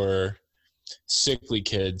more sickly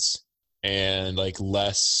kids and like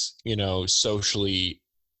less, you know, socially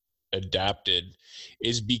adapted,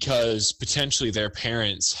 is because potentially their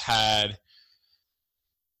parents had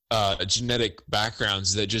genetic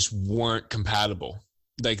backgrounds that just weren't compatible.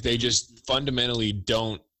 Like they just fundamentally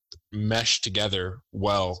don't mesh together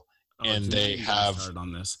well. And they have started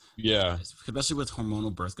on this, especially with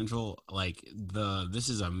hormonal birth control. Like this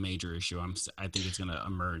is a major issue. I think it's going to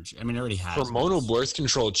emerge. I mean, it already has. Hormonal birth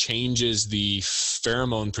control changes the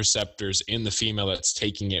pheromone receptors in the female that's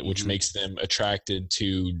taking it, which makes them attracted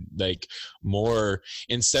to like more,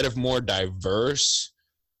 instead of more diverse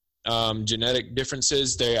genetic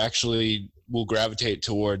differences, they actually will gravitate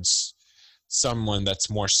towards someone that's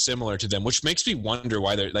more similar to them, which makes me wonder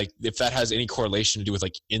why they're like, if that has any correlation to do with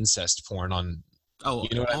like incest porn on, you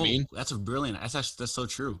know what I mean? That's that's so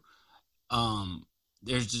true.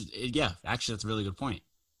 There's just, actually that's a really good point.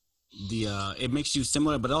 It makes you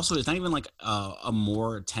similar, but also it's not even like a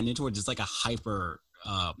more tended towards, it's like a hyper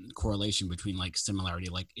correlation between like similarity.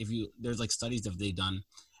 Like there's like studies that they've done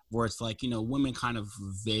where it's like, you know, women kind of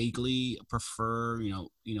vaguely prefer, you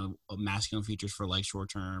know, masculine features for like short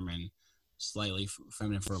term and slightly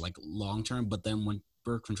feminine for like long term, but then when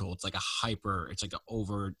birth control, it's like it's like an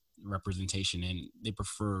over representation, and they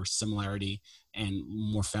prefer similarity and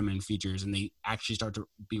more feminine features, and they actually start to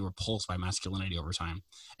be repulsed by masculinity over time.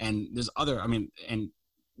 And there's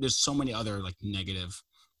there's so many other like negative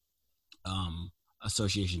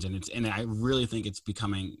associations, and I really think it's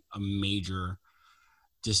becoming a major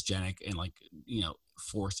dysgenic and like, you know,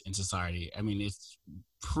 force in society. I mean,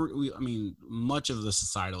 much of the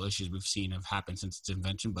societal issues we've seen have happened since its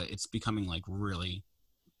invention, but it's becoming like really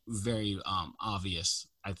very obvious,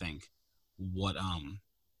 I think, what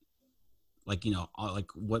like, you know,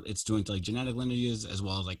 like what it's doing to like genetic lineages, as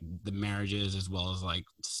well as like the marriages, as well as like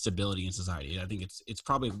stability in society. I think it's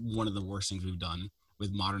probably one of the worst things we've done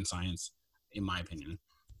with modern science, in my opinion.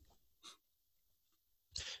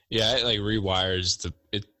 Yeah, it like rewires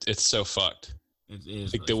it's so fucked. It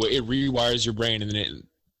is like really the way it rewires your brain, and then it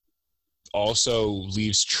also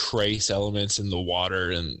leaves trace elements in the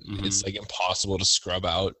water, and it's like impossible to scrub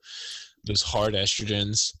out those hard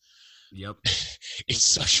estrogens. Yep. It's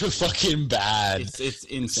such a fucking bad. It's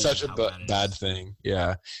insane. Such a bad thing.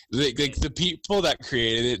 Yeah. Like the people that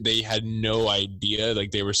created it, they had no idea.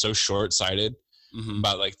 Like they were so short-sighted.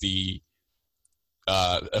 about like the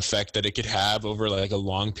effect that it could have over like a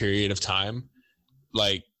long period of time.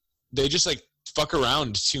 Like they just like fuck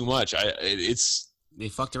around too much. They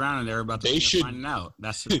fucked around and they're about to find out.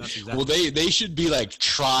 That's exactly. Well, they should be like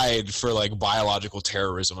tried for like biological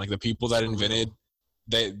terrorism. Like the people that invented,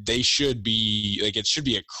 they should be like, it should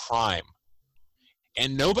be a crime.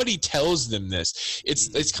 And nobody tells them this.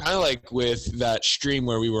 It's kind of like with that stream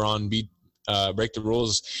where we were on Break the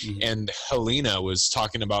Rules, and Helena was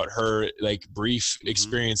talking about her like brief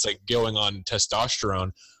experience like going on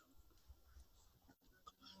testosterone.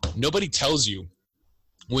 Nobody tells you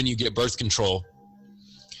when you get birth control,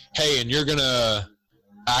 hey, and you're gonna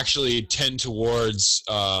actually tend towards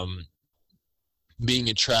being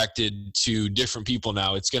attracted to different people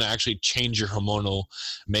now. It's going to actually change your hormonal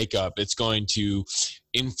makeup. It's going to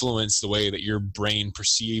influence the way that your brain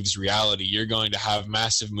perceives reality. You're going to have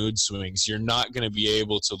massive mood swings. You're not going to be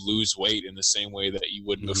able to lose weight in the same way that you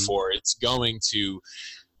would before. It's going to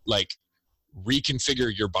like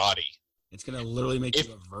reconfigure your body. It's going to literally make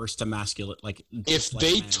you reverse to masculine. Like if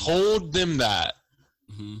they told them that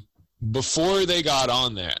before they got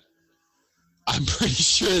on there, I'm pretty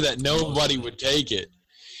sure that nobody would take it.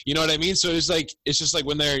 You know what I mean? So it's just like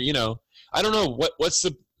when they're, I don't know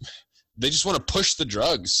they just want to push the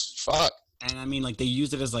drugs. Fuck. And I mean, like they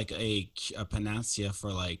use it as like a panacea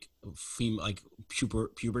for like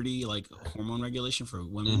puberty, like hormone regulation for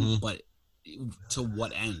women. But to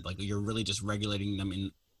what end? Like you're really just regulating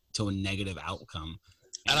them to a negative outcome.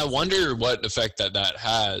 And I wonder what effect that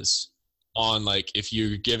has on like if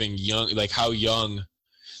you're giving young, like how young,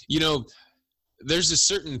 there's a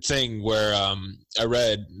certain thing where I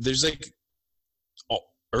read there's like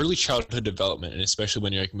early childhood development, and especially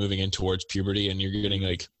when you're like moving in towards puberty and you're getting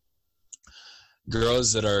like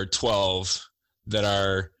girls that are 12 that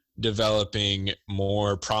are developing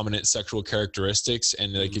more prominent sexual characteristics,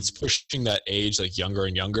 and like it's pushing that age like younger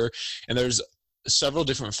and younger. And there's several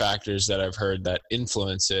different factors that I've heard that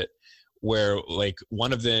influence it, where like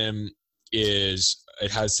one of them is it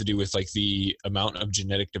has to do with like the amount of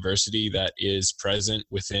genetic diversity that is present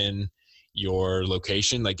within your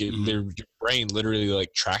location. Like your brain literally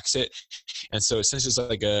like tracks it. And so since it's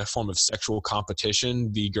like a form of sexual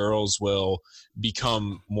competition, the girls will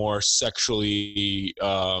become more sexually,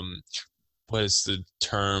 what is the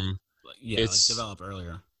term? It's like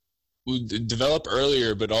develop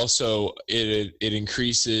earlier, but also it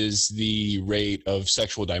increases the rate of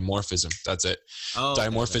sexual dimorphism. That's it.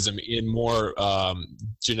 Dimorphism in more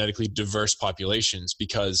genetically diverse populations,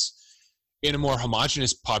 because in a more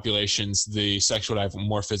homogeneous populations, the sexual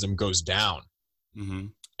dimorphism goes down.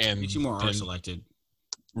 And makes you more R selected.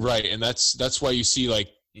 Right. And that's why you see like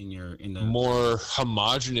in the more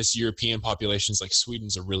homogeneous European populations, like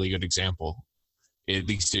Sweden's a really good example. At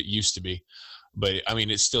least it used to be. But I mean,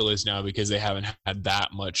 it still is now, because they haven't had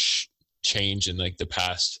that much change in like the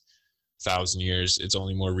past 1,000 years. It's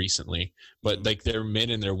only more recently. But like their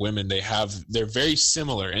men and their women, they're very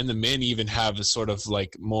similar, and the men even have a sort of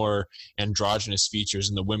like more androgynous features,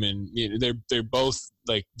 and the women, they're both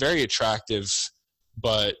like very attractive,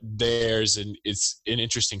 but it's an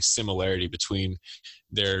interesting similarity between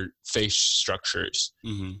their face structures.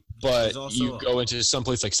 But also, you go into some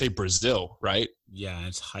place like say Brazil, right? Yeah,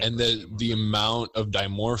 it's high. And the amount of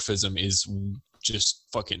dimorphism is just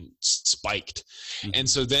fucking spiked. And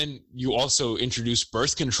so then you also introduce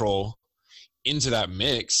birth control into that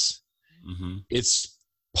mix. It's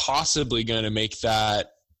possibly going to make that,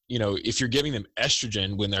 if you're giving them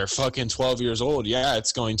estrogen when they're fucking 12 years old, yeah,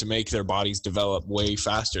 it's going to make their bodies develop way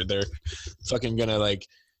faster. They're fucking going to like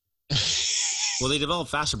well, they develop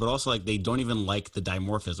faster, but also like they don't even like the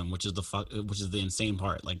dimorphism, which is the insane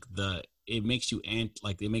part. Like it makes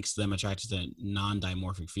it makes them attracted to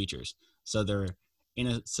non-dimorphic features. So they're in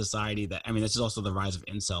a society that, I mean, this is also the rise of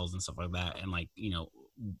incels and stuff like that, and like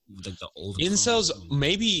like the old incels.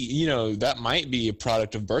 Maybe that might be a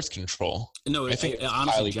product of birth control. No, I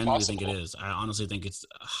honestly genuinely think it is. I honestly think it's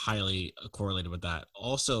highly correlated with that.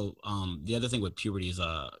 Also, the other thing with puberty is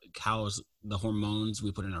cows, the hormones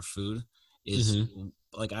we put in our food is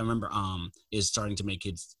like I remember is starting to make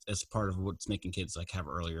kids, as part of what's making kids like have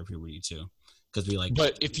earlier puberty too, because we like.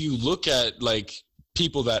 But if you look at like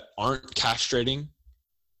people that aren't castrating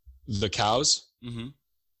the cows,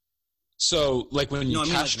 so like when you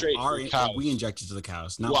castrate the cows, we inject it to the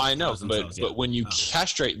cows. Well, I know, but when you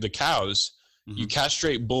castrate the cows, you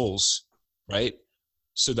castrate bulls, right?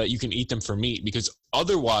 So that you can eat them for meat, because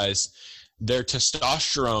otherwise their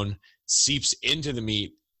testosterone seeps into the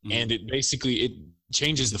meat. And it basically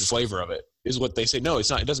changes the flavor of it. is what they say. No, it's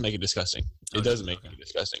not. It doesn't make it disgusting. It doesn't make it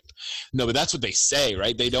disgusting. No, but that's what they say,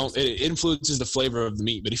 right? They don't. It influences the flavor of the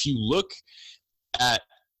meat. But if you look at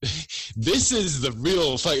this is the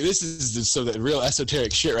real fight. This is the real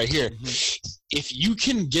esoteric shit right here. Mm-hmm. If you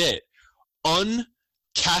can get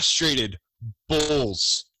uncastrated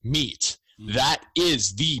bull's meat, that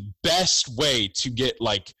is the best way to get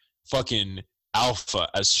like fucking alpha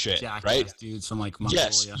as shit, right? Dudes from like Mongolia.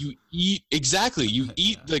 Yes, you eat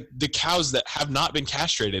eat the cows that have not been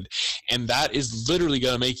castrated, and that is literally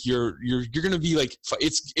gonna make you're gonna be like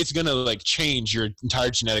it's gonna like change your entire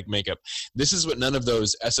genetic makeup. This is what none of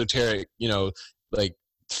those esoteric like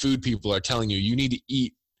food people are telling you. You need to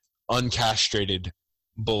eat uncastrated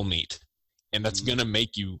bull meat, and that's gonna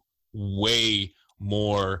make you way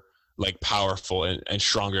more like powerful and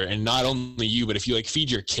stronger. And not only you, but if you like feed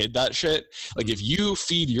your kid that shit, like if you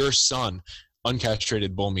feed your son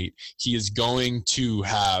uncastrated bull meat, he is going to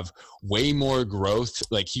have way more growth.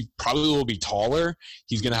 Like he probably will be taller.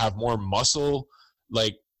 He's going to have more muscle.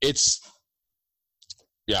 Like it's,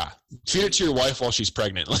 yeah. Feed it to your wife while she's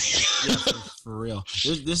pregnant. Yeah, for real.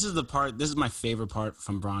 This is the part. This is my favorite part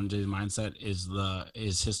from Bron J's mindset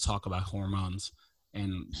is his talk about hormones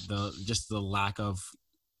and the lack of,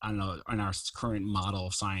 I don't know, in our current model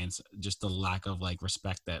of science, just the lack of like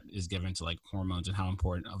respect that is given to like hormones and how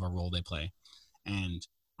important of a role they play. And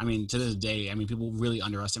I mean, to this day, I mean, people really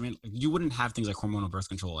underestimate. You wouldn't have things like hormonal birth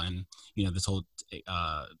control and this whole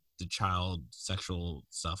the child sexual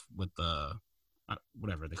stuff with the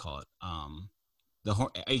whatever they call it, the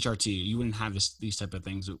HRT. You wouldn't have these type of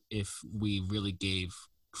things if we really gave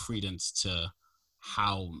credence to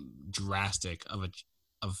how drastic of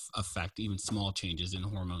effect even small changes in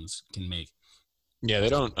hormones can make. Yeah, they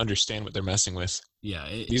don't understand what they're messing with. Yeah,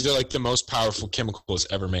 these are like the most powerful chemicals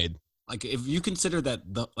ever made. Like if you consider that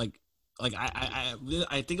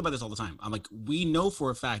I think about this all the time. I'm like, we know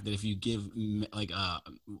for a fact that if you give like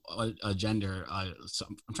a gender, so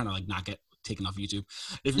I'm trying to like not get taken off YouTube.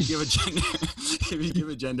 If you give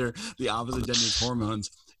a gender the opposite gender's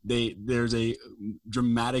hormones, there's a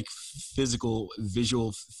dramatic physical,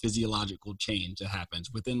 visual, physiological change that happens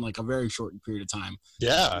within like a very short period of time.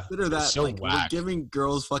 Yeah, consider that so like whack. We're giving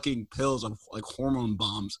girls fucking pills of like hormone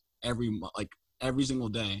bombs every single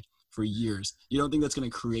day for years. You don't think that's going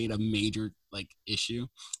to create a major like issue?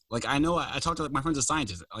 Like I know I talked to like my friend's a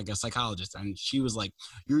scientist, like a psychologist, and she was like,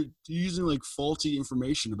 "You're using like faulty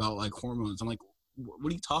information about like hormones." I'm like,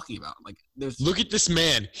 what are you talking about? Like, look at this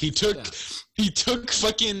man. He took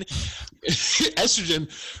fucking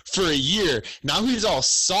estrogen for a year. Now he's all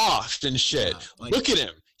soft and shit. Look at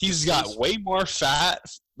him. He's got way more fat.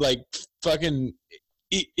 Like fucking,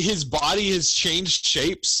 his body has changed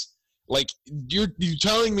shapes. Like you're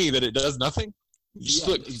telling me that it does nothing? Just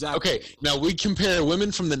look. Exactly. Okay, now we compare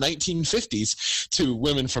women from the 1950s to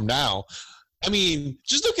women from now. I mean,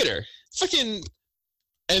 just look at her. Fucking.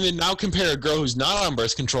 And then now compare a girl who's not on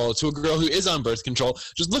birth control to a girl who is on birth control.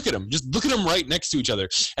 Just look at them. Just look at them right next to each other.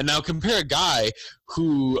 And now compare a guy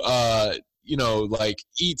who, like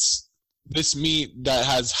eats this meat that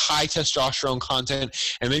has high testosterone content,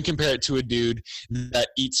 and then compare it to a dude that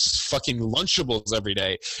eats fucking Lunchables every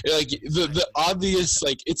day. Like the obvious,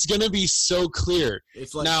 like it's gonna be so clear.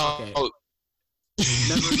 It's like now. Okay.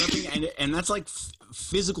 Nothing, and that's like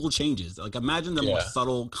physical changes. Like imagine the more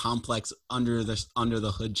subtle, complex under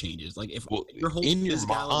the hood changes. Like if your whole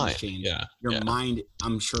physicality changed, your mind,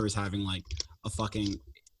 I'm sure, is having like a fucking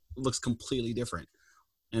looks completely different.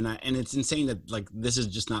 And it's insane that like this is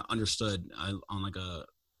just not understood on like a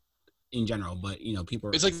in general. But people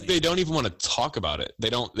are. It's like they don't even want to talk about it.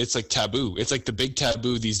 They don't. It's like taboo. It's like the big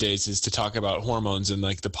taboo these days is to talk about hormones and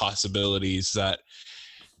like the possibilities that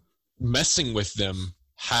messing with them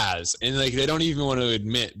has. And like they don't even want to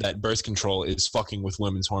admit that birth control is fucking with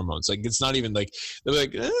women's hormones. Like it's not even like they're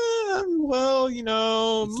like well,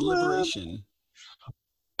 it's liberation.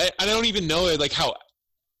 I don't even know like how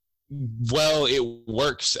well it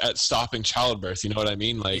works at stopping childbirth. You know what I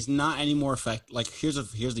mean? Like it's not any more effective. Like here's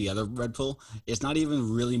the other red pill. It's not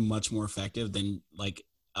even really much more effective than like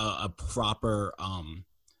a proper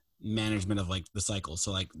management of like the cycle.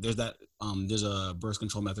 So like there's a birth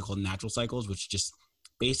control method called natural cycles, which just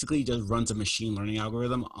basically just runs a machine learning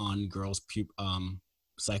algorithm on girls'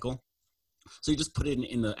 cycle. So you just put it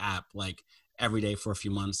in the app like every day for a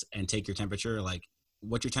few months and take your temperature, like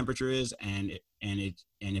what your temperature is and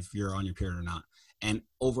if you're on your period or not. And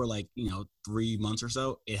over like 3 months or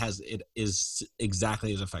so, it is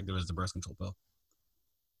exactly as effective as the birth control pill.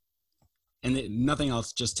 And nothing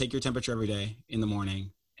else. Just take your temperature every day in the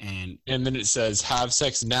morning. And then it says, have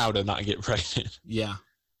sex now to not get pregnant. Yeah.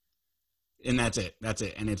 And that's it.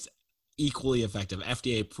 And it's equally effective.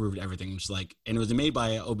 FDA approved everything. Just like, and it was made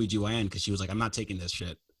by OBGYN because she was like, I'm not taking this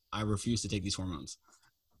shit. I refuse to take these hormones.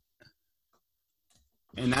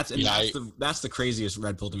 And that's the craziest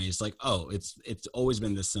red pill to me. It's like, oh, it's always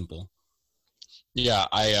been this simple. Yeah,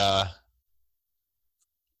 I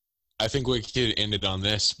think we could end it on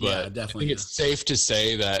this, but I think it's safe to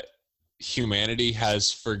say that humanity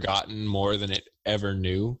has forgotten more than it ever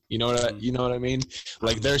knew. You know what I mean?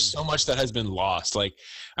 Like, there's so much that has been lost. Like,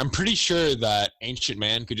 I'm pretty sure that ancient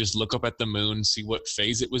man could just look up at the moon, see what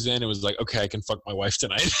phase it was in. It was like, okay, I can fuck my wife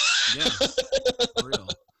tonight. Yeah, for real.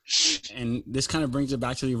 And this kind of brings it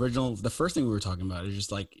back to the first thing we were talking about. Is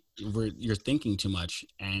just like you're thinking too much,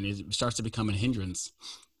 and it starts to become a hindrance.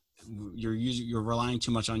 You're relying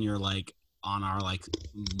too much on our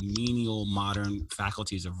menial modern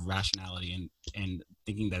faculties of rationality and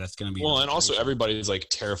thinking that that's going to be well. And also, everybody's like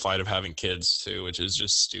terrified of having kids too, which is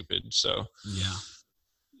just stupid. So yeah,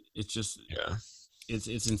 it's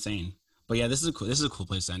insane. But yeah, this is a cool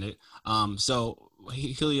place to end it. So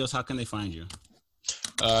Helios, how can they find you?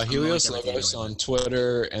 Helioslogos on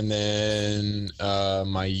Twitter, and then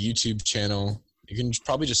my YouTube channel. You can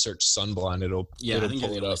probably just search Sunblind. It'll pull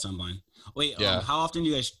it up. Sunblind. Wait, how often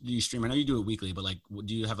do you stream? I know you do it weekly, but like,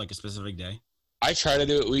 do you have like a specific day? I try to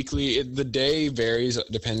do it weekly. The day varies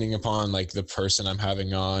depending upon like the person I'm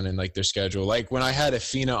having on and like their schedule. Like when I had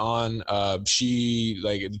Afina on, she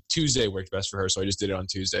like Tuesday worked best for her, so I just did it on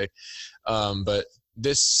Tuesday. But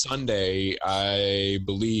this Sunday, I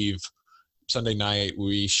believe Sunday night,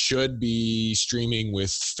 we should be streaming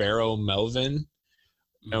with Pharaoh Melvin.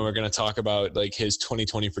 And we're going to talk about like his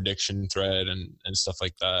 2020 prediction thread and stuff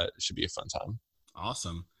like that. It should be a fun time.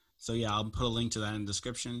 Awesome. So yeah, I'll put a link to that in the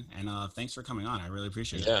description. And thanks for coming on. I really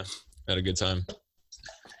appreciate it. Yeah, had a good time.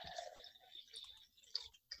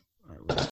 All right.